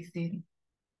John 3:30.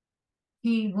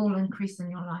 He will increase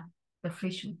in your life. The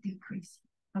flesh will decrease.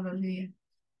 Hallelujah.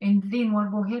 And then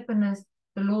what will happen is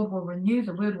the Lord will renew,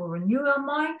 the word will renew our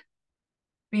mind.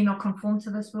 Be not conformed to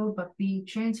this world, but be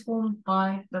transformed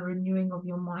by the renewing of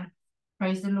your mind.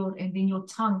 Praise the Lord. And then your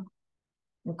tongue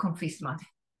will confess life.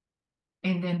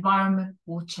 And the environment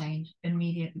will change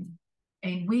immediately.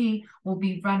 And we will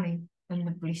be running in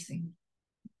the blessing.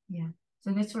 Yeah.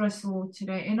 So that's what I saw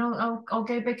today. And I'll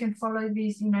go back and follow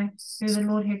these, you know, who the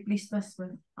Lord had blessed us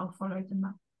with. I'll follow them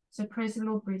up. So praise the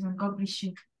Lord, brethren. God bless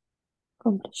you.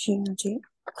 God bless you, Auntie.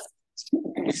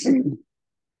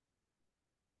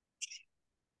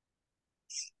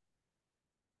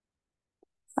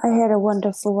 I had a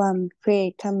wonderful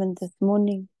prayer come in this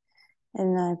morning,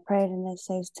 and I prayed, and it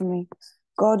says to me,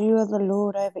 God, you are the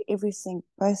Lord over everything,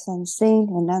 both unseen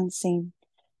and unseen.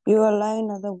 You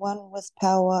alone are the one with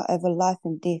power over life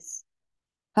and death.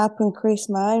 Help increase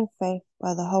my own faith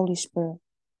by the Holy Spirit.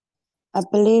 I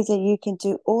believe that you can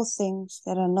do all things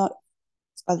that are not,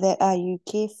 or that are you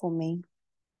care for me.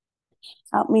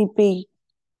 Help me be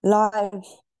live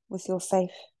with your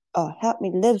faith. Help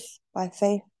me live by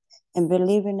faith and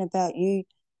believing about you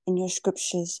and your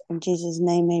scriptures. In Jesus'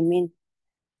 name, amen.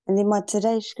 And then my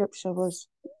today's scripture was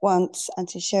once,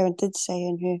 Auntie Sharon did say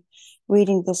in her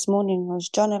reading this morning, was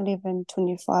John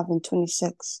 11:25 and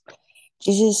 26.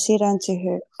 Jesus said unto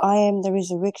her, I am the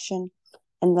resurrection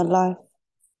and the life.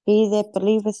 He that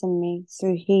believeth in me,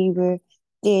 though he were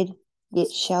dead,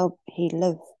 yet shall he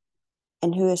live.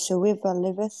 And whosoever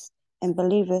liveth and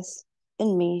believeth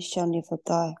in me shall never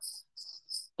die.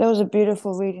 That was a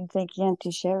beautiful reading. Thank you,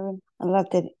 Auntie Sharon. I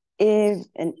loved it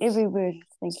in every word.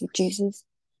 Thank you, Jesus.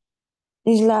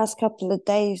 These last couple of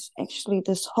days, actually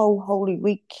this whole Holy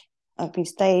Week, I've been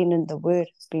staying in the Word,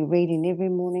 been reading every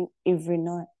morning, every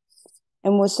night.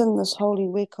 And within this Holy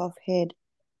Week, I've had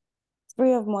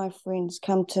 3 of my friends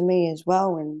come to me as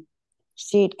well and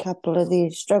shared a couple of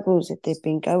their struggles that they've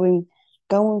been going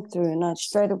through. And I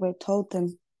straight away told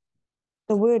them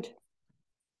the Word.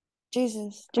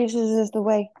 Jesus is the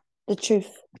way, the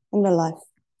truth, and the life.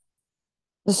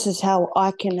 This is how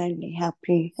I can only help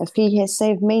you. If he has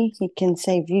saved me, he can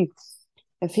save you.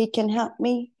 If he can help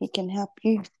me, he can help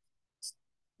you.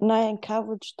 And I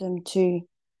encouraged them to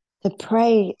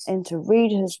pray and to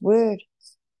read his word.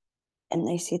 And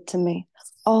they said to me,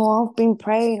 oh, I've been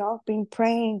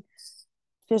praying.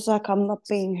 Just like I'm not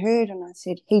being heard. And I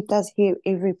said, he does hear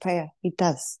every prayer. He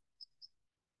does.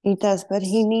 But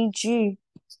he needs you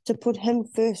to put him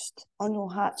first on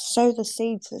your heart. Sow the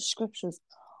seeds, the scriptures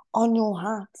on your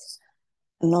heart.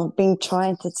 And I've been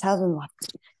trying to tell them,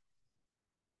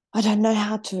 I don't know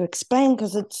how to explain,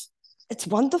 because it's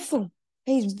wonderful.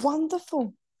 He's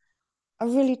wonderful. I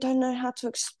really don't know how to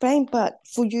explain, but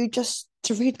for you just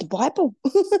to read the Bible,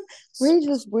 read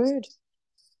his word,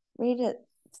 read it.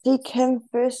 Seek him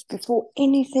first before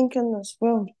anything in this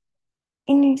world,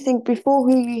 anything before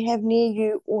who you have near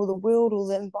you or the world or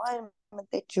the environment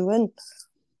that you're in.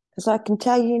 Because I can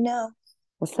tell you now,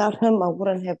 without him, I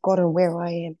wouldn't have gotten where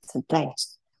I am today.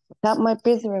 Without my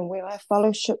brethren, where I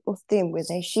fellowship with them, where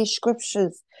they share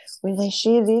scriptures, where they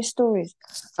share their stories,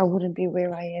 I wouldn't be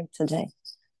where I am today.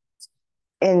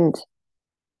 And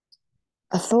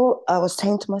I thought, I was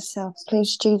saying to myself,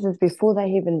 please, Jesus, before they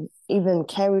even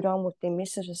carried on with their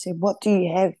message, I said, what do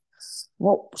you have?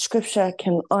 What scripture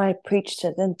can I preach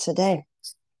to them today?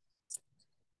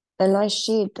 And I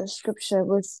shared the scripture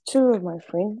with two of my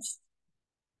friends.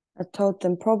 I told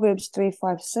them Proverbs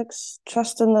 3:5-6,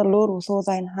 trust in the Lord with all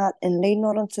thine heart and lean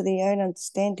not unto their own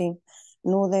understanding,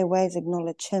 in all their ways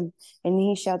acknowledge him, and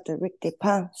he shall direct their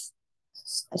paths.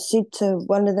 I said to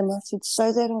one of them, I said,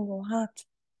 sow that on your heart.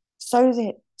 Sow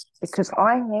that, because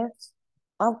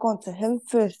I've gone to him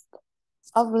first.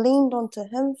 I've leaned onto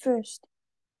him first,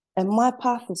 and my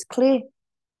path is clear.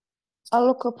 I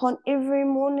look upon every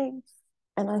morning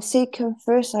and I seek him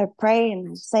first. I pray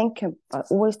and I thank him. I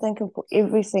always thank him for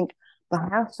everything. The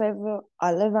house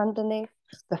I live underneath,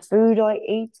 the food I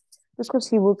eat, because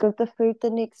he will give the food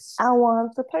the next hour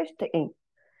I'm supposed to eat.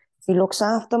 He looks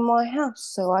after my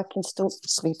house so I can still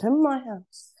sleep in my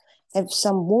house, have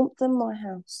some warmth in my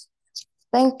house.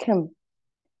 Thank him.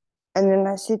 And then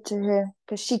I said to her,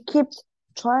 because she kept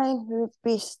trying her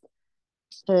best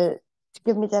to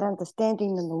give me that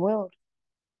understanding in the world.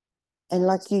 And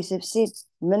like you have said,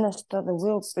 minister the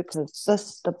world,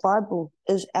 because the Bible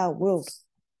is our world.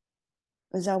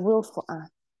 Is our world for us.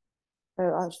 So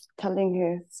I was telling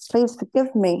her, please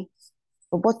forgive me,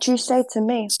 but what you say to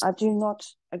me, I do not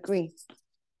agree,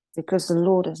 because the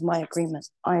Lord is my agreement.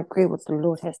 I agree with what the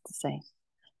Lord has to say.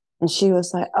 And she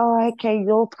was like, oh, okay,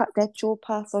 that's your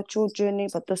path, that's your journey,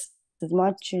 but this is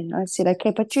my journey. I said,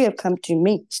 okay, but you have come to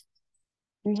me.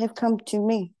 You have come to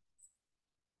me.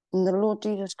 And the Lord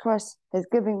Jesus Christ has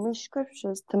given me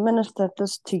scriptures to minister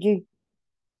this to you.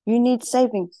 You need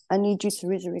saving. I need you to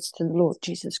resurrect to the Lord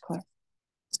Jesus Christ.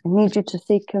 I need you to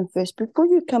seek him first before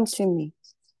you come to me.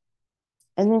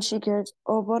 And then she goes,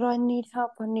 oh, but I need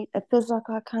help. It feels like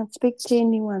I can't speak to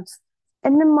anyone.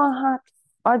 And in my heart,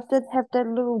 I did have that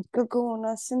little giggle and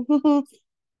I said,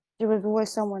 there is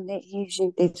always someone that hears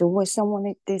you. There's always someone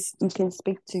that you can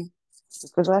speak to,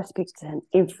 because I speak to him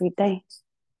every day.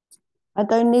 I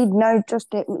don't need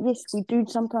just that. Yes, we do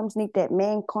sometimes need that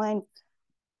mankind,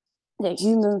 that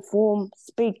human form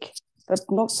speak, but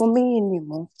not for me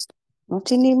anymore.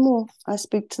 Not anymore. I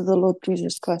speak to the Lord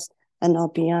Jesus Christ and I'll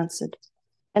be answered.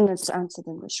 And it's answered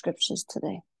in the scriptures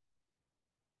today.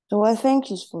 So I thank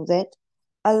you for that.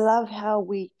 I love how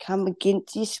we come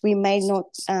against this. We may not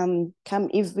come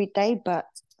every day, but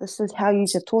this is how you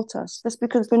have taught us. Just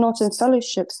because we're not in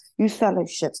fellowship, you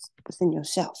fellowship within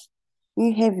yourself.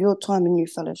 You have your time and you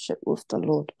fellowship with the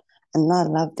Lord. And I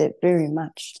love that very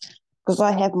much. Because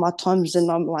I have my times and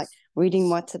I'm like reading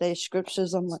my today's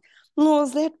scriptures. I'm like, oh,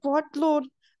 is that right, Lord?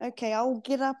 Okay, I'll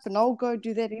get up and I'll go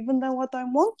do that, even though I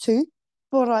don't want to,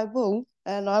 but I will,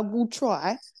 and I will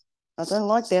try. I don't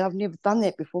like that. I've never done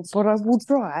that before, but I will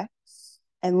try.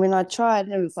 And when I tried,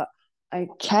 it was like,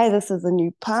 okay, this is a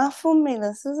new path for me.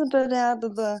 This is a bit out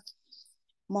of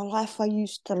my life I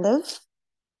used to live.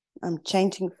 I'm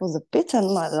changing for the better,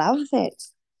 and I love that.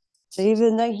 So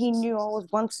even though he knew I was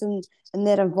once in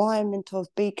that environment of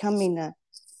becoming a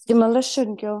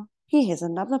demolition girl, he has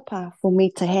another path for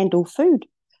me to handle food.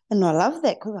 And I love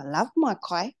that, because I love my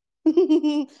kai.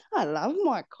 I love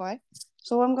my kai.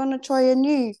 So I'm going to try a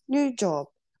new job.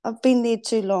 I've been there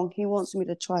too long. He wants me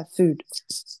to try food.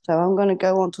 So I'm going to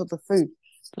go on to the food.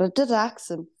 But I did ask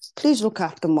him, please look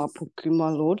after my puku, my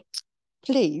Lord.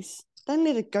 Please. Don't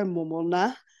let it go,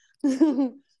 momona.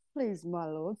 Please, my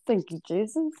Lord. Thank you,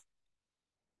 Jesus.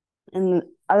 And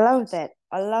I love that.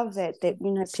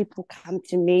 People come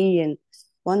to me and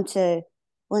want to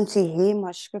hear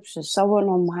my scriptures sown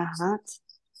on my heart.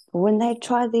 But when they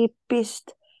try their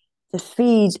best to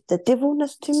feed the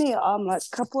devilness to me, I'm like,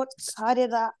 kaput,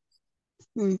 harera.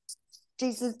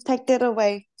 Jesus, take that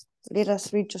away. Let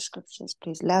us read your scriptures,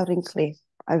 please, loud and clear,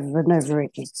 over and over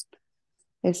again.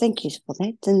 So thank you for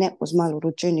that. And that was my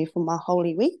little journey for my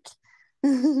Holy Week.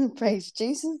 Praise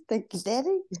Jesus. Thank you,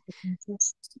 Daddy.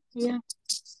 Yeah,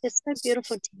 it's so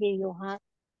beautiful to hear your heart.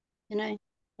 You know,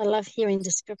 I love hearing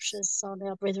the scriptures on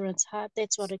our brethren's heart.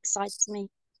 That's what excites me.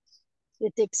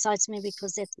 It excites me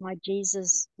because that's my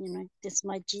Jesus, you know, that's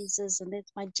my Jesus and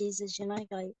that's my Jesus, you know.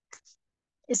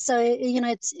 So,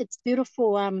 it's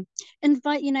beautiful.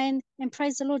 Invite, and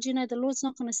praise the Lord. The Lord's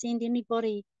not going to send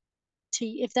anybody to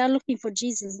you. If they're looking for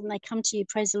Jesus and they come to you,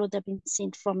 praise the Lord, they've been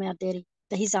sent from our Daddy,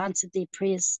 that He's answered their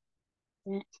prayers.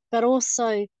 Yeah. But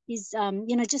also, He's,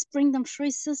 just bring them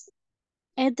through, sis.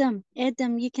 Add them.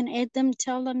 You can add them,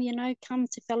 tell them, come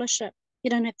to fellowship. You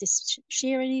don't have to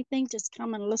share anything, just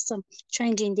come and listen,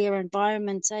 changing their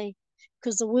environment,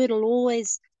 because the word will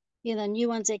always, the new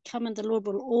ones that come in, the Lord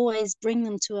will always bring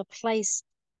them to a place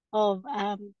of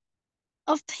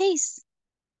peace,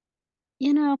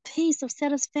 peace, of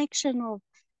satisfaction, of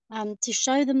to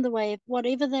show them the way. Of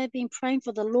whatever they've been praying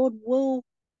for, the Lord will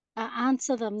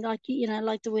answer them, like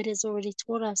like the word has already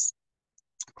taught us.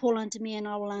 Call unto me and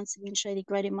I will answer you and show thee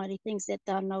great and mighty things that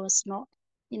thou knowest not.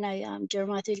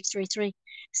 Jeremiah 33:3.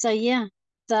 So yeah,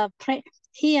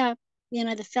 here,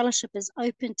 the fellowship is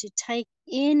open to take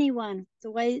anyone,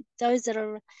 the way those that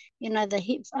are,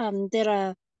 that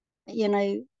are,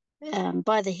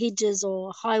 by the hedges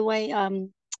or highway,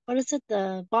 what is it?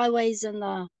 The byways and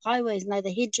the highways, no,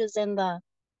 the hedges and the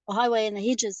highway and the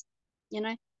hedges,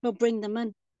 he'll bring them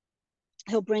in.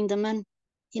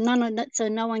 So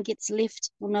no one gets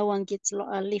left, or no one gets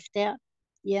left out.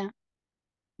 Yeah.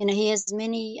 He has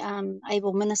many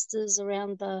able ministers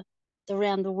around the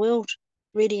world,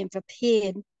 ready and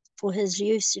prepared for his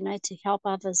use, to help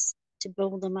others, to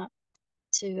build them up,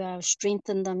 to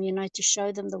strengthen them, to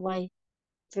show them the way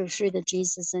through the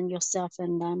Jesus and yourself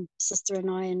and Sister and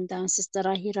I and Sister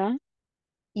Rahira.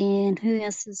 And who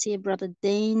else is here? Brother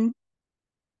Dean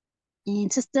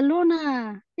and Sister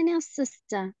Lorna and our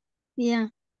sister. Yeah.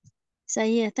 So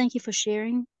yeah, thank you for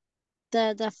sharing.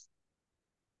 The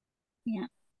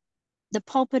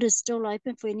pulpit is still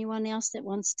open for anyone else that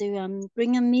wants to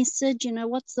bring a message.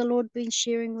 What's the Lord been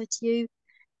sharing with you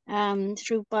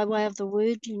through by way of the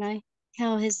word?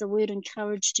 How has the word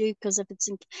encouraged you? Because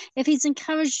if He's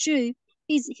encouraged you,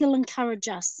 He'll encourage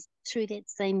us through that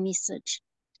same message,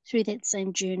 through that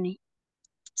same journey.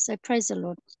 So praise the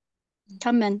Lord.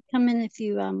 Come in if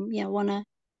you want to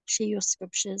share your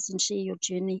scriptures and share your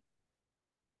journey.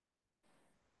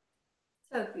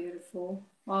 So beautiful.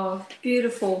 Oh,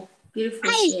 beautiful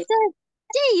Hey, share. so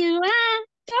there you are.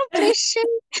 God bless you.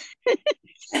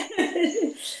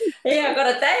 Yeah, I got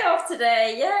a day off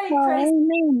today. Yay, praise.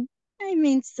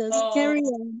 Amen, sis. Carry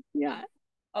on. Yeah.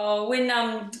 Oh, when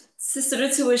Sister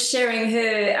Rutu was sharing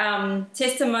her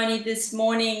testimony this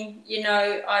morning,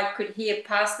 I could hear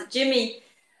Pastor Jimmy.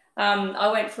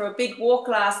 I went for a big walk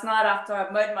last night after I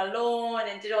mowed my lawn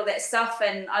and did all that stuff,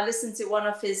 and I listened to one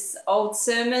of his old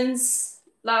sermons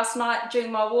last night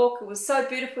during my walk. It was so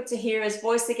beautiful to hear his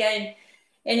voice again.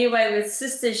 Anyway, with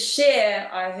Sister's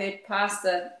share, I heard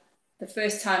Pastor the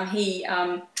first time he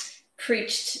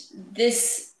preached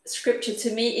this scripture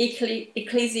to me,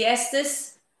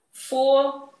 Ecclesiastes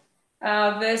 4,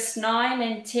 verse 9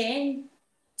 and 10.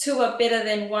 Two are better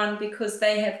than one because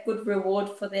they have good reward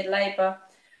for their labor.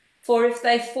 For if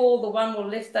they fall, the one will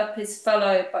lift up his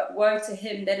fellow, but woe to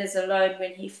him that is alone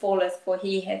when he falleth, for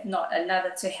he hath not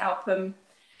another to help him.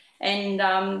 And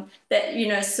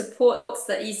that, supports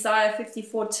the Isaiah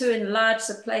 54:2, enlarge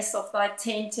the place of thy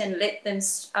tent and let them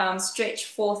stretch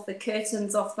forth the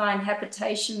curtains of thine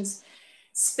habitations.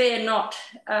 Spare not,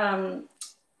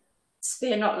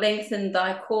 lengthen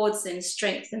thy cords and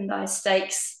strengthen thy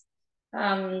stakes.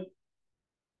 That's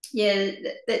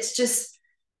just,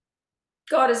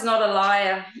 God is not a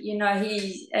liar,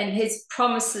 and his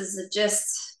promises are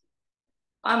just,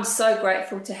 I'm so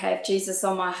grateful to have Jesus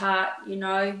on my heart.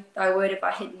 Thy word have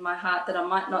I hid in my heart that I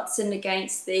might not sin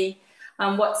against thee.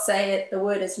 What saith the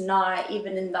word is nigh,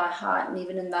 even in thy heart and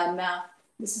even in thy mouth.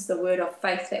 This is the word of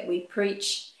faith that we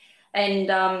preach. And,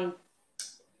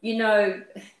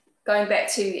 going back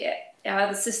to our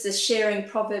other sisters sharing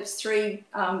Proverbs 3,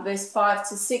 verse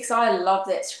 5-6, I love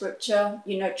that scripture.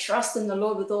 Trust in the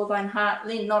Lord with all thine heart,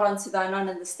 lean not unto thine own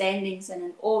understandings, and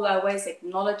in all thy ways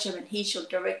acknowledge him, and he shall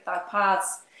direct thy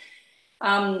paths.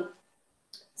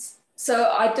 So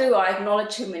I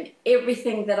acknowledge him in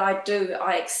everything that I do.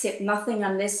 I accept nothing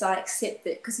unless I accept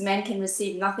it, because man can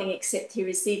receive nothing except he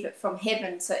receive it from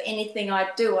heaven. So anything I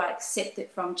do, I accept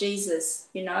it from Jesus,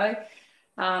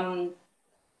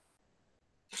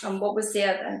 And what was the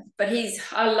other? But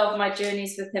I love my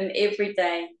journeys with him every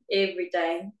day.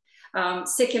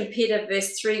 2 Peter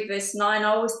verse 3, verse 9. I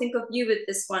always think of you with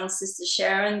this one, Sister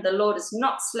Sharon. The Lord is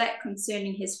not slack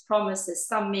concerning his promise, as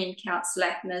some men count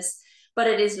slackness, but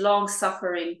it is long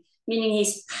suffering, meaning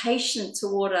he's patient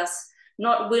toward us,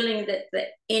 not willing that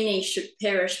any should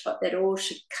perish, but that all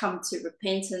should come to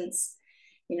repentance.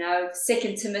 You know,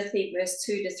 2 Timothy verse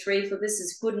 2-3, for this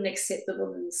is good and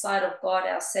acceptable in the sight of God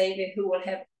our Savior, who will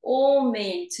have all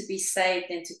men to be saved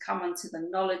and to come unto the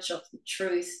knowledge of the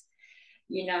truth.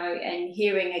 You know, and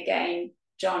hearing again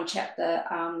John chapter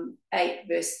 8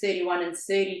 verse 31 and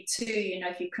 32, you know,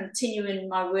 if you continue in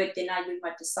my word, then are you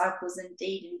my disciples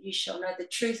indeed, and you shall know the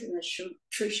truth, and the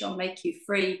truth shall make you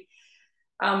free.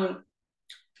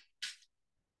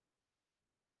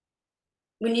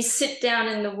 When you sit down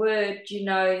in the word, you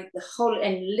know,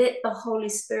 and let the Holy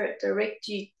Spirit direct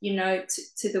you, you know,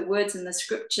 to the words and the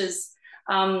scriptures,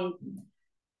 you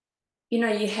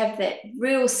know, you have that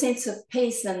real sense of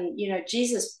peace. And, you know,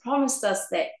 Jesus promised us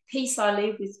that peace I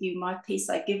leave with you, my peace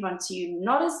I give unto you,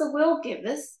 not as the world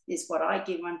giveth, is what I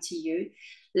give unto you.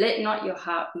 Let not your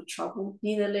heart be troubled,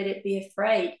 neither let it be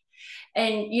afraid.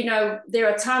 And, you know,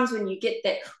 there are times when you get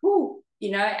that, whoo, you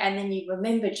know, and then you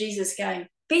remember Jesus going,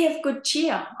 be of good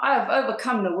cheer, I have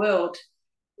overcome the world.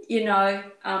 You know,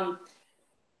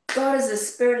 God is a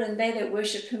spirit, and they that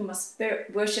worship him must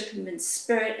worship him in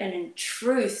spirit and in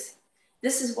truth.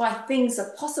 This is why things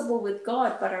are possible with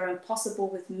God but are impossible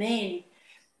with men.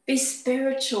 Be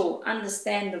spiritual,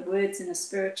 understand the words in a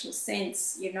spiritual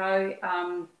sense, you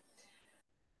know.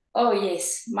 Oh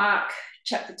yes, Mark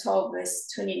chapter 12 verse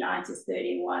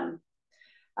 29-31.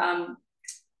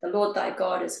 The Lord thy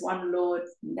God is one Lord,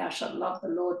 and thou shalt love the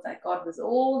Lord thy God with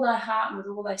all thy heart and with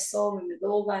all thy soul and with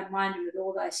all thy mind and with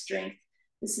all thy strength.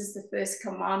 This is the first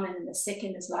commandment, and the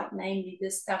second is like, namely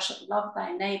this, thou shalt love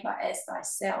thy neighbor as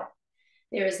thyself.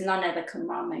 There is none other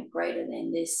commandment greater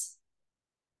than this.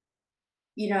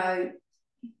 You know,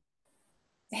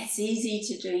 that's easy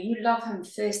to do. You love him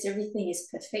first, everything is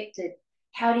perfected.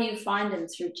 How do you find him?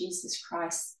 Through Jesus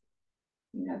Christ.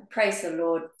 You know, praise the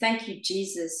Lord. Thank you,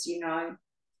 Jesus, you know.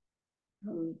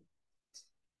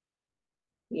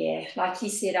 Yeah, like he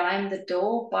said, I am the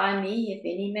door. By me, if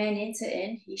any man enter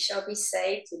in, he shall be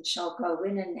saved and shall go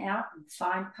in and out and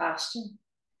find pasture.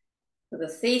 For the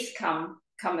thief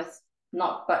cometh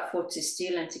not but for to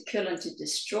steal and to kill and to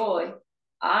destroy.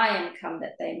 I am come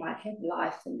that they might have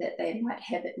life, and that they might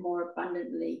have it more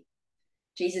abundantly.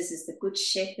 Jesus is the good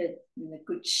shepherd, and the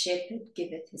good shepherd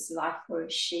giveth his life for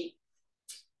his sheep.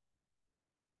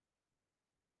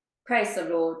 Praise the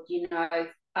Lord. You know,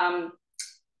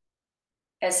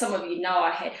 as some of you know, I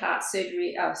had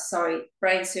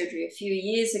brain surgery a few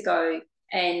years ago,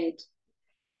 and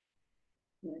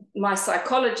my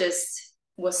psychologist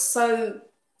was so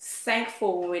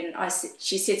thankful when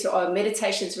she said to, oh,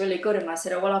 meditation's really good. And I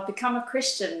said, oh, well, I've become a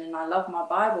Christian and I love my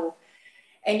Bible.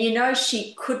 And, you know,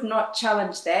 she could not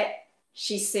challenge that.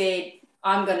 She said,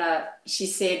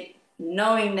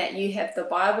 knowing that you have the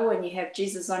Bible and you have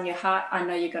Jesus on your heart, I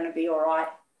know you're going to be all right.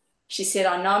 She said,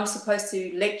 I know I'm supposed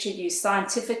to lecture you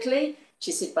scientifically.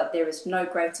 She said, but there is no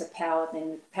greater power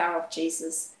than the power of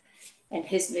Jesus and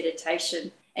his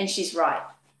meditation. And she's right.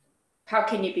 How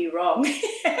can you be wrong?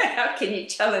 How can you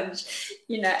challenge,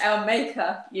 you know, our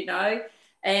maker, you know?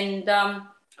 And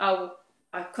I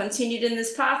continued in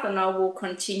this path, and I will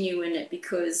continue in it,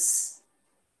 because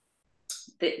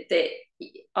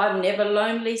I'm never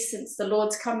lonely since the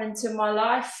Lord's come into my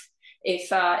life.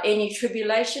 If any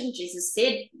tribulation, Jesus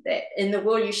said that in the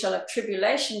world you shall have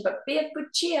tribulation, but be of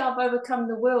good cheer, I've overcome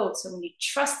the world. So when you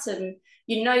trust him,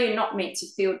 you know you're not meant to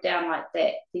feel down like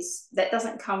that. That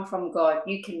doesn't come from God.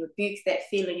 You can rebuke that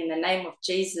feeling in the name of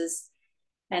Jesus.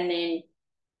 And then,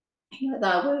 you know,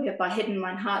 thy word have I hidden in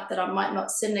mine heart, that I might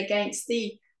not sin against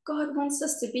thee. God wants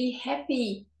us to be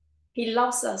happy. He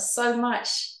loves us so much.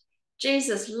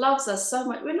 Jesus loves us so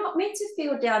much. We're not meant to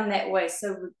feel down that way.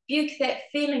 So rebuke that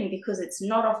feeling, because it's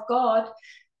not of God.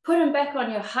 Put him back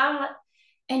on your heart,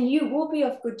 and you will be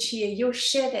of good cheer. You'll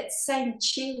share that same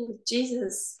cheer with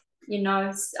Jesus. You know,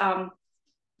 it's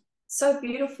so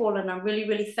beautiful, and I'm really,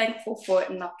 really thankful for it,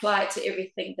 and apply it to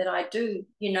everything that I do.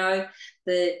 You know,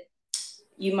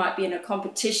 you might be in a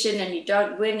competition and you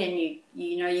don't win, and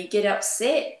you get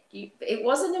upset. It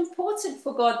wasn't important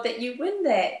for God that you win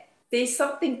that. There's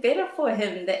something better for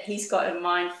him that he's got in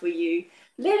mind for you.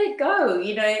 Let it go.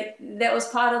 You know, that was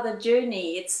part of the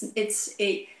journey.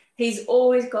 He's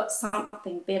always got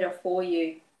something better for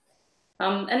you.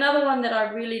 Another one that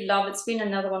I really love, it's been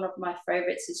another one of my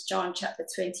favorites, is John chapter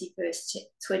 20, verse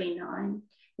 29.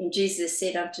 And Jesus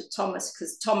said unto Thomas,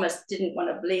 because Thomas didn't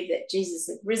want to believe that Jesus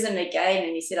had risen again,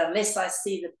 and he said, unless I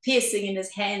see the piercing in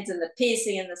his hands and the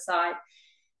piercing in the side.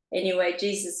 Anyway,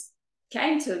 Jesus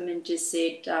came to him and just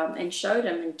said, and showed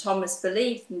him, and Thomas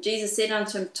believed. And Jesus said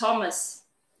unto him, Thomas,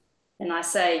 and I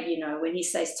say, you know, when he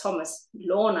says Thomas,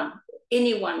 Lorna,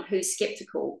 anyone who's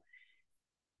skeptical,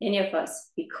 any of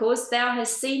us, because thou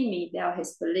hast seen me, thou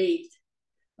hast believed.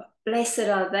 But blessed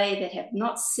are they that have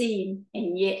not seen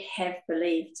and yet have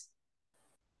believed.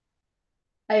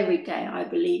 Every day I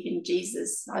believe in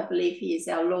Jesus. I believe he is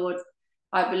our Lord.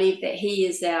 I believe that he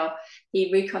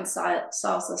reconciles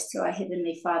us to our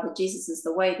Heavenly Father. Jesus is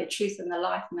the way, the truth, and the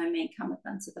life. No man cometh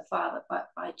unto the Father but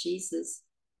by Jesus.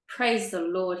 Praise the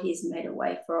Lord, he's made a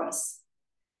way for us.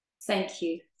 Thank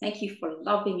you. Thank you for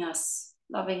loving us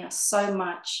so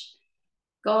much.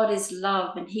 God is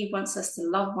love, and he wants us to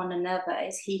love one another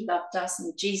as he loved us,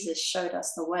 and Jesus showed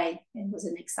us the way and was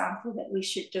an example that we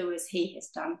should do as he has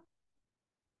done.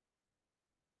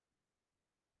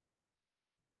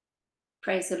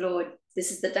 Praise the Lord.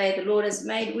 This is the day the Lord has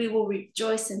made. We will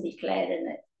rejoice and be glad in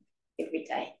it every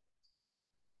day.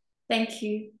 Thank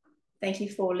you. Thank you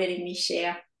for letting me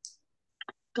share.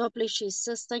 God bless you,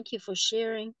 sis. Thank you for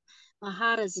sharing. My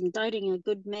heart is inditing a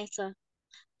good matter.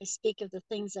 I speak of the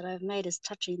things that I've made as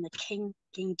touching the King,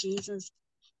 King Jesus.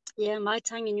 Yeah, my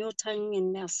tongue and your tongue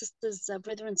and our sisters,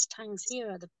 brethren's tongues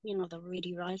here are the, the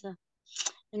ready writer.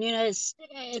 And it's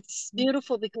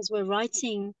beautiful because we're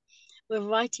writing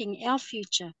our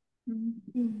future.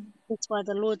 Mm-hmm. That's why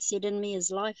the Lord said, "In me is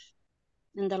life,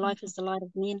 and the life is the light of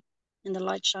men, and the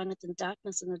light shineth in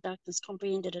darkness, and the darkness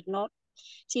comprehended it not."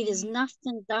 See, there's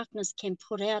nothing darkness can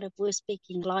put out if we're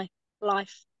speaking life.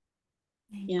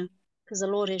 Yeah, because the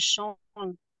Lord has shone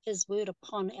his word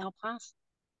upon our path.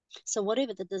 So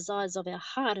whatever the desires of our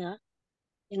heart are,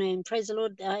 and praise the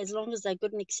Lord, as long as they're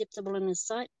good and acceptable in his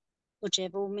sight, which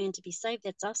have all men to be saved,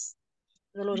 that's us.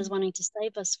 The Lord is wanting to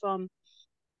save us from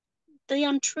the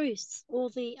untruths, or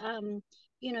the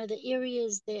the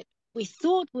areas that we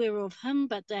thought were of him,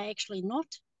 but they're actually not.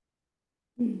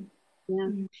 Yeah,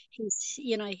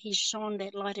 he's shone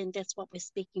that light, and that's what we're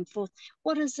speaking forth.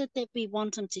 What is it that we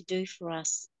want him to do for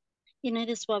us?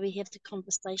 That's why we have the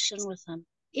conversation with him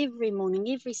every morning,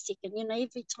 every second.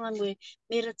 Every time we're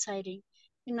meditating,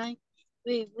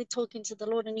 we're talking to the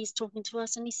Lord, and he's talking to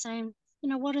us, and he's saying,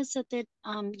 what is it that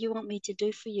you want me to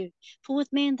do for you? For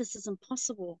with man this is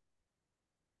impossible.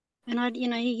 And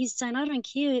he's saying, I don't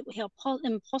care how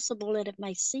impossible that it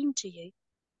may seem to you.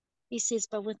 He says,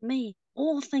 but with me,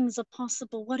 all things are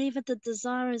possible. Whatever the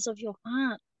desire is of your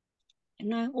heart,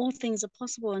 all things are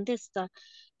possible. And that's the,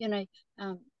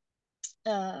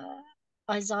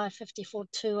 Isaiah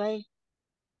 54:2,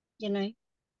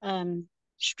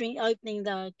 opening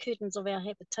the curtains of our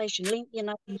habitation,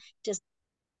 just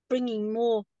bringing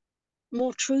more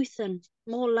truth in,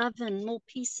 more love in, more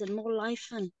peace in, more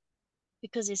life in.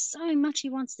 Because there's so much he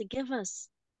wants to give us.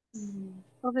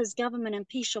 Of his government and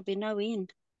peace shall be no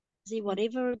end. See,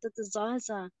 whatever the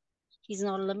desires are, he's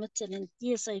not limited. And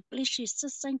yes, I bless you,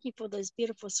 sis. Thank you for those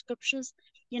beautiful scriptures.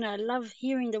 I love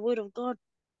hearing the word of God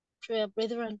through our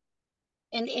brethren.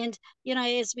 And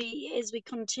as we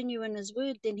continue in his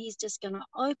word, then he's just going to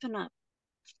open up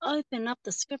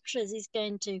the scriptures. He's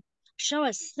going to show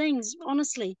us things,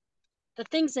 honestly, the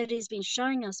things that he's been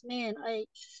showing us. Man,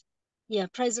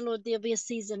 praise the Lord. There'll be a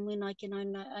season when I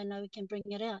know we can bring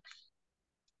it out.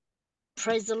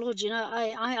 Praise the Lord.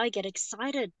 I get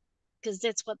excited because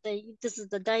this is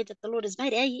the day that the Lord has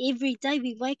made. Every day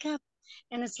we wake up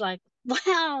and it's like,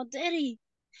 wow, Daddy,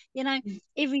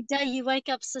 every day you wake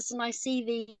up, sis, and I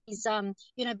see these,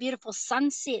 beautiful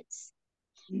sunsets,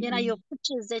 your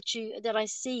pictures that I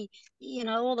see,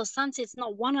 all the sunsets,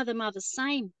 not one of them are the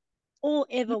same or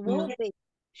ever will be.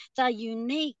 They're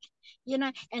unique,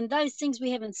 and those things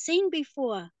we haven't seen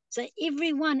before. So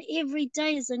every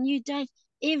day is a new day.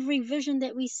 Every vision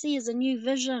that we see is a new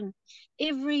vision.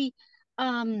 Every,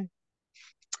 every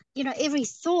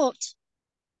thought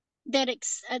that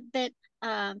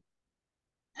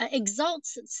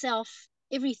exalts itself,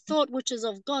 every thought which is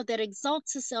of God that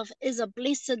exalts itself is a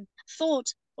blessed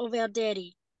thought of our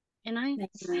Daddy, Amen.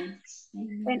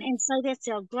 And so that's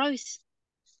our growth.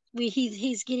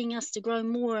 He's getting us to grow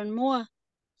more and more.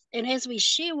 And as we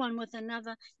share one with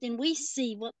another, then we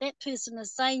see what that person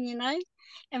is saying,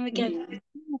 and we go, oh,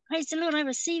 praise the Lord, I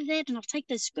receive that, and I'll take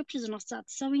those scriptures and I'll start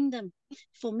sowing them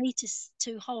for me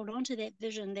to hold on to that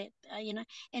vision, that,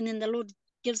 and then the Lord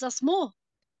gives us more,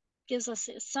 gives us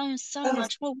so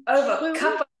much more. Over a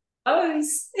cup of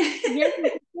those.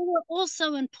 We're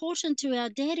also important to our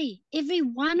Daddy. Every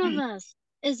one of us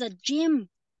is a gem.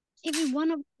 Every one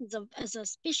of us is a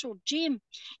special gem,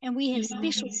 and we have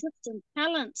special gifts and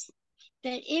talents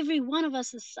that every one of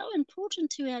us is so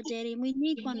important to our Daddy, and we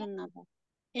need one another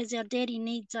as our Daddy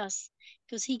needs us,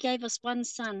 because he gave us one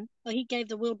son, or he gave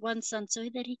the world one son so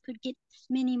that he could get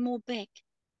many more back,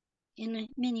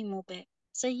 many more back.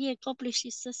 So yeah, God bless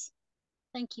you, sis.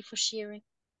 Thank you for sharing.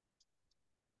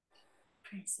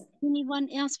 Anyone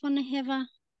else want to have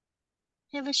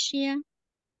a share?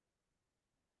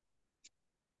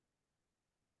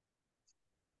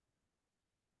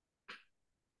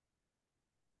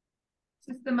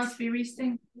 Sister must be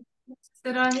resting.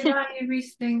 Sister Rahira,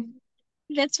 resting.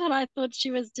 That's what I thought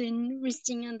she was doing,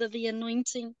 resting under the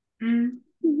anointing. Yeah.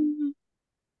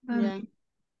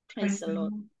 Praise the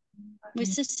Lord. My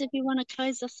sister, if you want to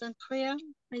close us in prayer,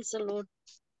 praise the Lord.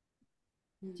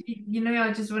 You know,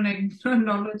 I just want to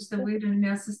acknowledge the word in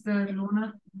our sister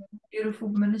Lorna. Beautiful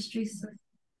ministry. So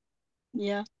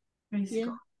Yeah. praise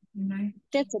God. You know,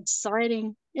 that's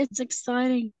exciting. It's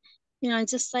exciting. You know,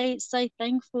 just say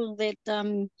thankful that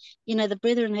you know, the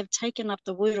brethren have taken up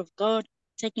the word of God,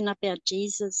 taken up our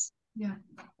Jesus. Yeah.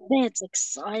 That's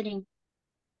exciting.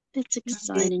 That's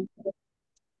exciting.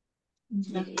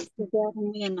 Yeah. Without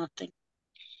him, we are nothing.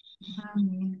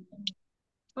 Amen.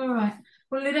 All right.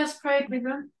 Well, let us pray,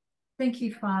 brethren. Thank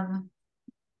you, Father.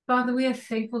 Father, we are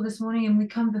thankful this morning and we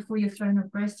come before your throne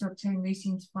of grace to obtain mercy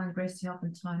and to find grace to help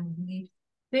in time of need.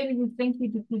 David, we thank you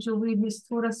because your word has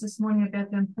taught us this morning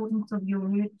about the importance of your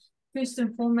word. First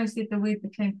and foremost, that the word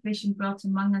became flesh and dwelt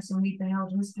among us and we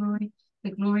beheld his glory.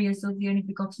 The glory is of the only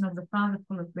begotten of the Father,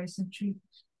 full of grace and truth.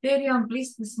 Daddy, I'm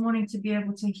blessed this morning to be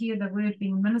able to hear the word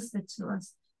being ministered to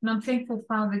us. And I'm thankful,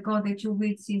 Father God, that your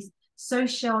word says, so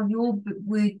shall your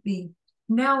word be.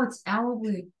 Now it's our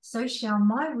word, so shall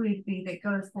my word be that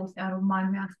goeth forth out of my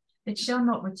mouth. It shall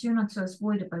not return unto us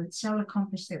void, but it shall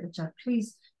accomplish that which I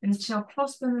please, and it shall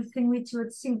prosper in the thing whereto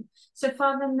it sent. So,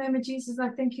 Father, in the name of Jesus, I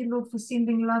thank you, Lord, for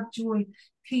sending love, joy,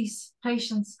 peace,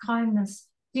 patience, kindness,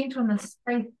 gentleness,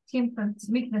 faith, temperance,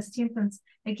 meekness, temperance.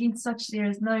 Against such there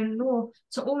is no law,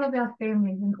 to all of our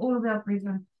families and all of our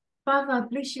brethren. Father, I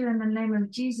bless you in the name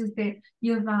of Jesus that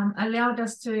you've allowed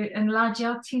us to enlarge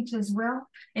our tent as well,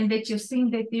 and that you've seen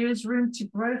that there is room to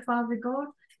grow, Father God,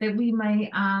 that we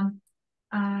may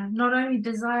not only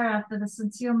desire after the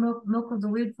sincere milk of the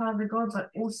word, Father God, but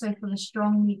also for the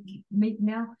strong meat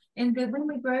now. And that when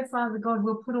we grow, Father God,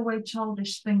 we'll put away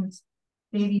childish things.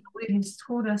 That your word has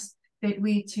taught us that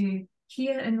we're to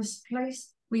hear in this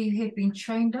place. We have been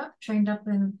trained up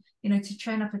in, to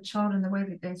train up a child in the way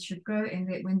that they should go,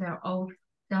 and that when they're old,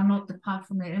 they'll not depart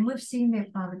from that. And we've seen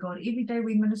that, Father God. Every day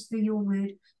we minister your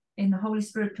word and the Holy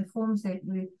Spirit performs that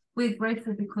word. We're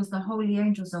grateful because the holy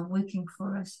angels are working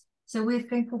for us. So we're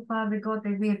thankful, Father God,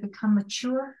 that we have become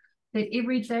mature, that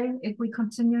every day, if we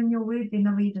continue in your word, then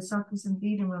are we disciples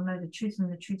indeed, and we'll know the truth,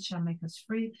 and the truth shall make us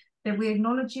free. That we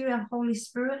acknowledge you, our Holy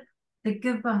Spirit, the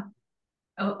giver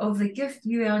of the gift.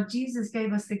 You, our Jesus,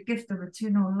 gave us the gift of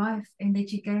eternal life, and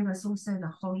that you gave us also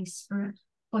the Holy Spirit.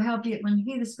 For howbeit, when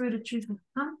he, the Spirit of truth, will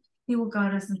come, he will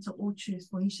guide us into all truth,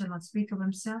 for he shall not speak of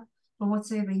himself, but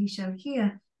whatsoever he shall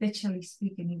hear, that shall he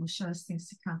speak, and he will show us things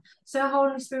to come. So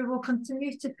Holy Spirit will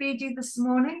continue to feed you this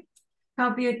morning.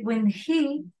 Howbeit, when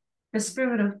he, the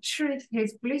Spirit of truth,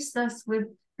 has blessed us with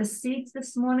the seeds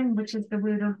this morning, which is the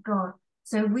word of God.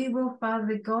 So we will,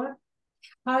 Father God,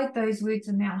 hide those words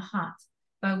in our heart.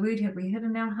 Thy word have we hid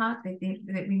in our heart, that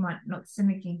we might not sin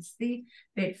against thee.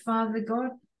 That, Father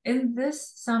God, in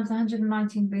this, Psalms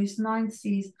 119 verse 9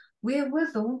 says,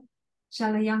 wherewithal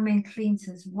shall a young man cleanse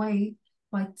his way?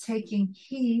 By taking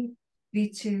heed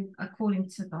thereto according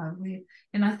to thy word.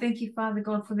 And I thank you, Father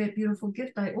God, for that beautiful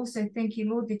gift. I also thank you,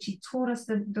 Lord, that you taught us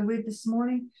the word this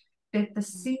morning, that the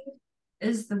seed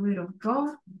is the word of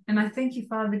God. And I thank you,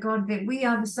 Father God, that we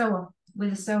are the sower.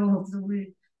 We're the sower of the word.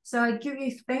 So I give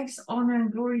you thanks, honor,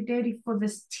 and glory, Daddy, for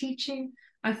this teaching.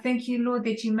 I thank you, Lord,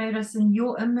 that you made us in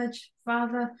your image,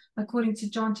 Father, according to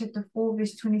John chapter 4,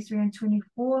 verse 23 and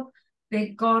 24,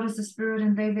 that God is the Spirit,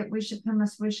 and they that worship him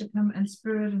must worship him in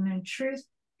spirit and in truth.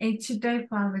 And today,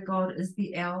 Father God, is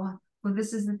the hour, for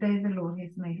this is the day the Lord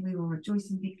hath made. We will rejoice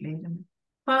and be glad in it.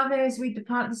 Father, as we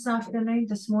depart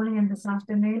this morning and this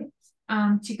afternoon,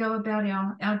 to go about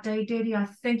our day, Daddy, I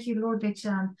thank you, Lord,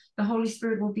 that the Holy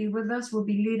Spirit will be with us, will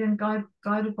be led and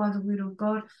guided by the word of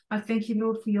God. I thank you,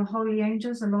 Lord, for your holy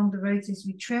angels along the roads as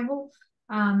we travel,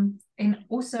 and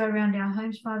also around our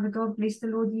homes, Father God. Bless the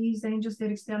Lord, ye his angels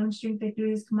that excel in strength, that do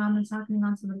his commandments, hearkening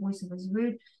unto the voice of his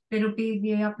word, that'll be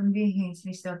there up in their hands,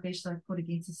 lest thou dash thy foot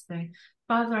against a stone.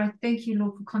 Father, I thank you,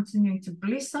 Lord, for continuing to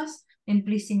bless us and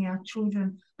blessing our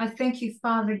children. I thank you,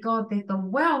 Father God, that the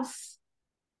wealth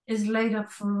is laid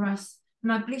up for us.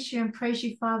 And I bless you and praise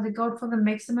you, Father God, for the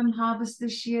maximum harvest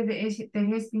this year that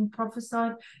has been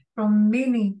prophesied from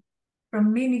many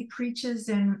preachers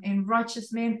and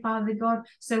righteous men, Father God.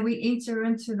 So we enter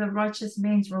into the righteous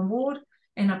man's reward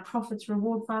and a prophet's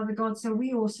reward, Father God. So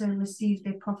we also receive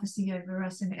their prophecy over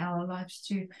us in our lives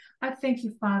too. I thank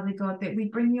you, Father God, that we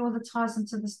bring you all the tithes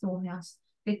into the storehouse,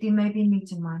 that there may be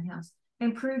meat in my house.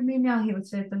 And prove me now, he would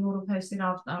say, the Lord of hosts,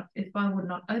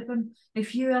 that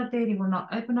if you, our Daddy, will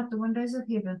not open up the windows of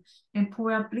heaven and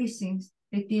pour out blessings,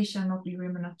 that there shall not be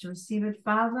room enough to receive it.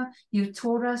 Father, you've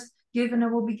taught us, given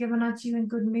it will be given unto you in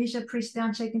good measure, pressed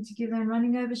down, shaken together, and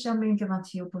running over shall men give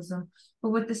unto your bosom. For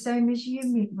with the same measure you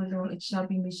meet withal, it shall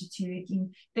be measured to you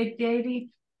again. That daily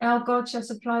our God shall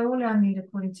supply all our need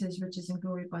according to his riches and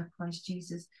glory by Christ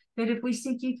Jesus. That if we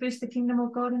seek ye first the kingdom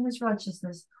of God and his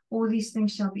righteousness, all these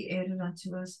things shall be added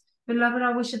unto us. Beloved,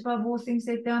 I wish above all things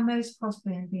that thou mayest prosper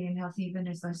and be in health, even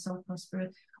as thy soul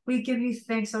prospereth. We give you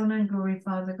thanks, honor, and glory,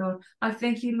 Father God. I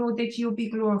thank you, Lord, that you'll be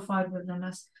glorified within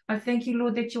us. I thank you,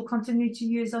 Lord, that you'll continue to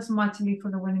use us mightily for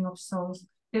the winning of souls.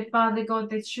 That, Father God,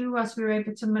 that through us we're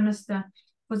able to minister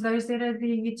for those that are there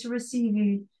yet to receive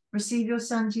you. Receive your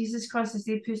Son, Jesus Christ, as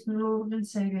their personal Lord and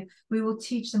Savior. We will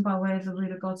teach them by way of the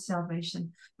word of God's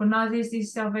salvation. For neither is there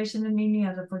salvation in any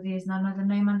other, for there is none other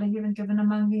name under heaven given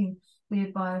among men,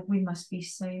 whereby we must be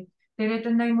saved. That at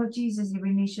the name of Jesus,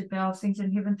 every knee should bow, things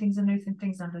in heaven, things on earth, and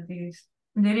things under the earth.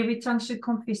 And that every tongue should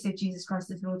confess that Jesus Christ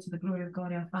is Lord, to the glory of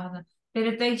God our Father. That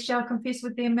if they shall confess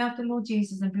with their mouth the Lord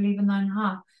Jesus and believe in thine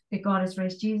heart that God has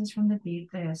raised Jesus from the dead,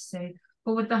 they are saved.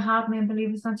 For with the heart man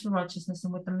believeth unto righteousness,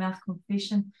 and with the mouth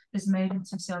confession is made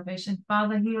unto salvation.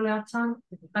 Father, heal our tongue.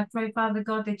 I pray, Father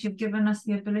God, that you've given us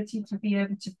the ability to be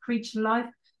able to preach life.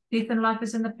 Death and life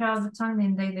is in the power of the tongue,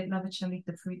 and they that love it shall eat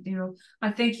the fruit thereof. I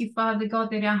thank you, Father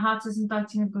God, that our hearts is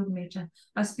indicting a good measure.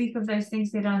 I speak of those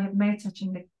things that I have made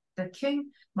touching the King.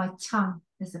 My tongue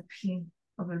is a pen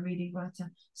of a ready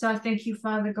writer. So I thank you,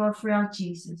 Father God, for our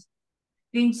Jesus.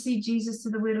 Then see Jesus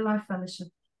to the Word of Life Fellowship.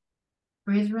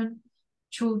 Brethren,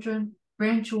 children,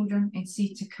 grandchildren, and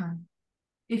seed to come.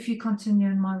 If you continue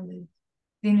in my word,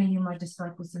 then are you my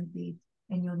disciples indeed,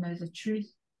 and you'll know the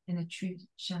truth, and the truth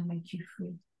shall make you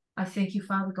free. I thank you,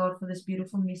 Father God, for this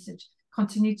beautiful message.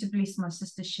 Continue to bless my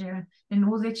sister Sharon and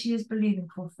all that she is believing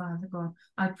for, Father God.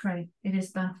 I pray it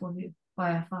is done for you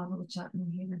by our Father which art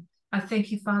in heaven. I thank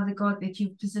you, Father God, that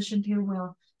you've positioned her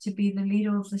well to be the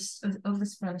leader of this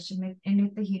fellowship and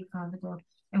at the head, Father God.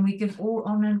 And we give all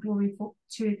honor and glory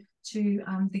to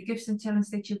the gifts and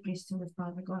talents that you've blessed her with,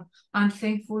 Father God. I'm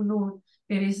thankful, Lord,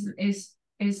 that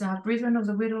as our brethren of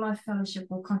the Word of Life Fellowship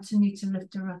will continue to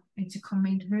lift her up and to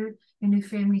commend her and her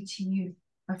family to you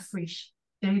afresh,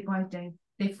 day by day.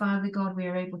 That, Father God, we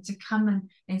are able to come in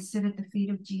and sit at the feet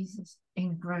of Jesus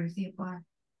and grow thereby.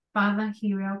 Father,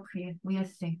 hear our prayer. We are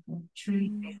thankful,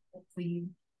 truly thankful for you.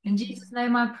 In Jesus'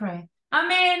 name I pray.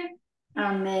 Amen.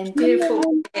 Amen.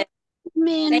 Beautiful.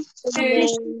 Amen.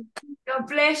 God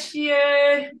bless you.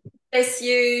 Bless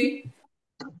you.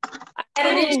 I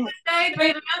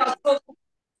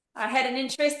had an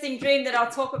interesting dream that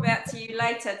I'll talk about to you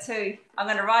later too. I'm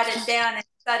going to write it down and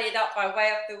study it up by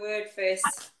way of the word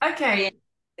first. Okay.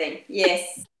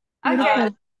 Yes. Okay.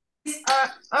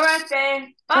 All right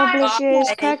then. Bye. God bless you.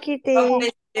 Bye. Ka kite. God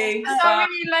bless you. I'll ring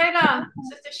you later.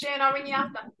 Sister Sharon, I'll ring you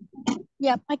after.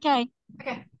 Yep. Okay.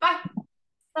 Okay. Bye.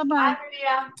 Bye-bye. Bye,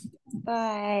 Lydia.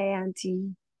 Bye,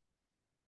 Auntie.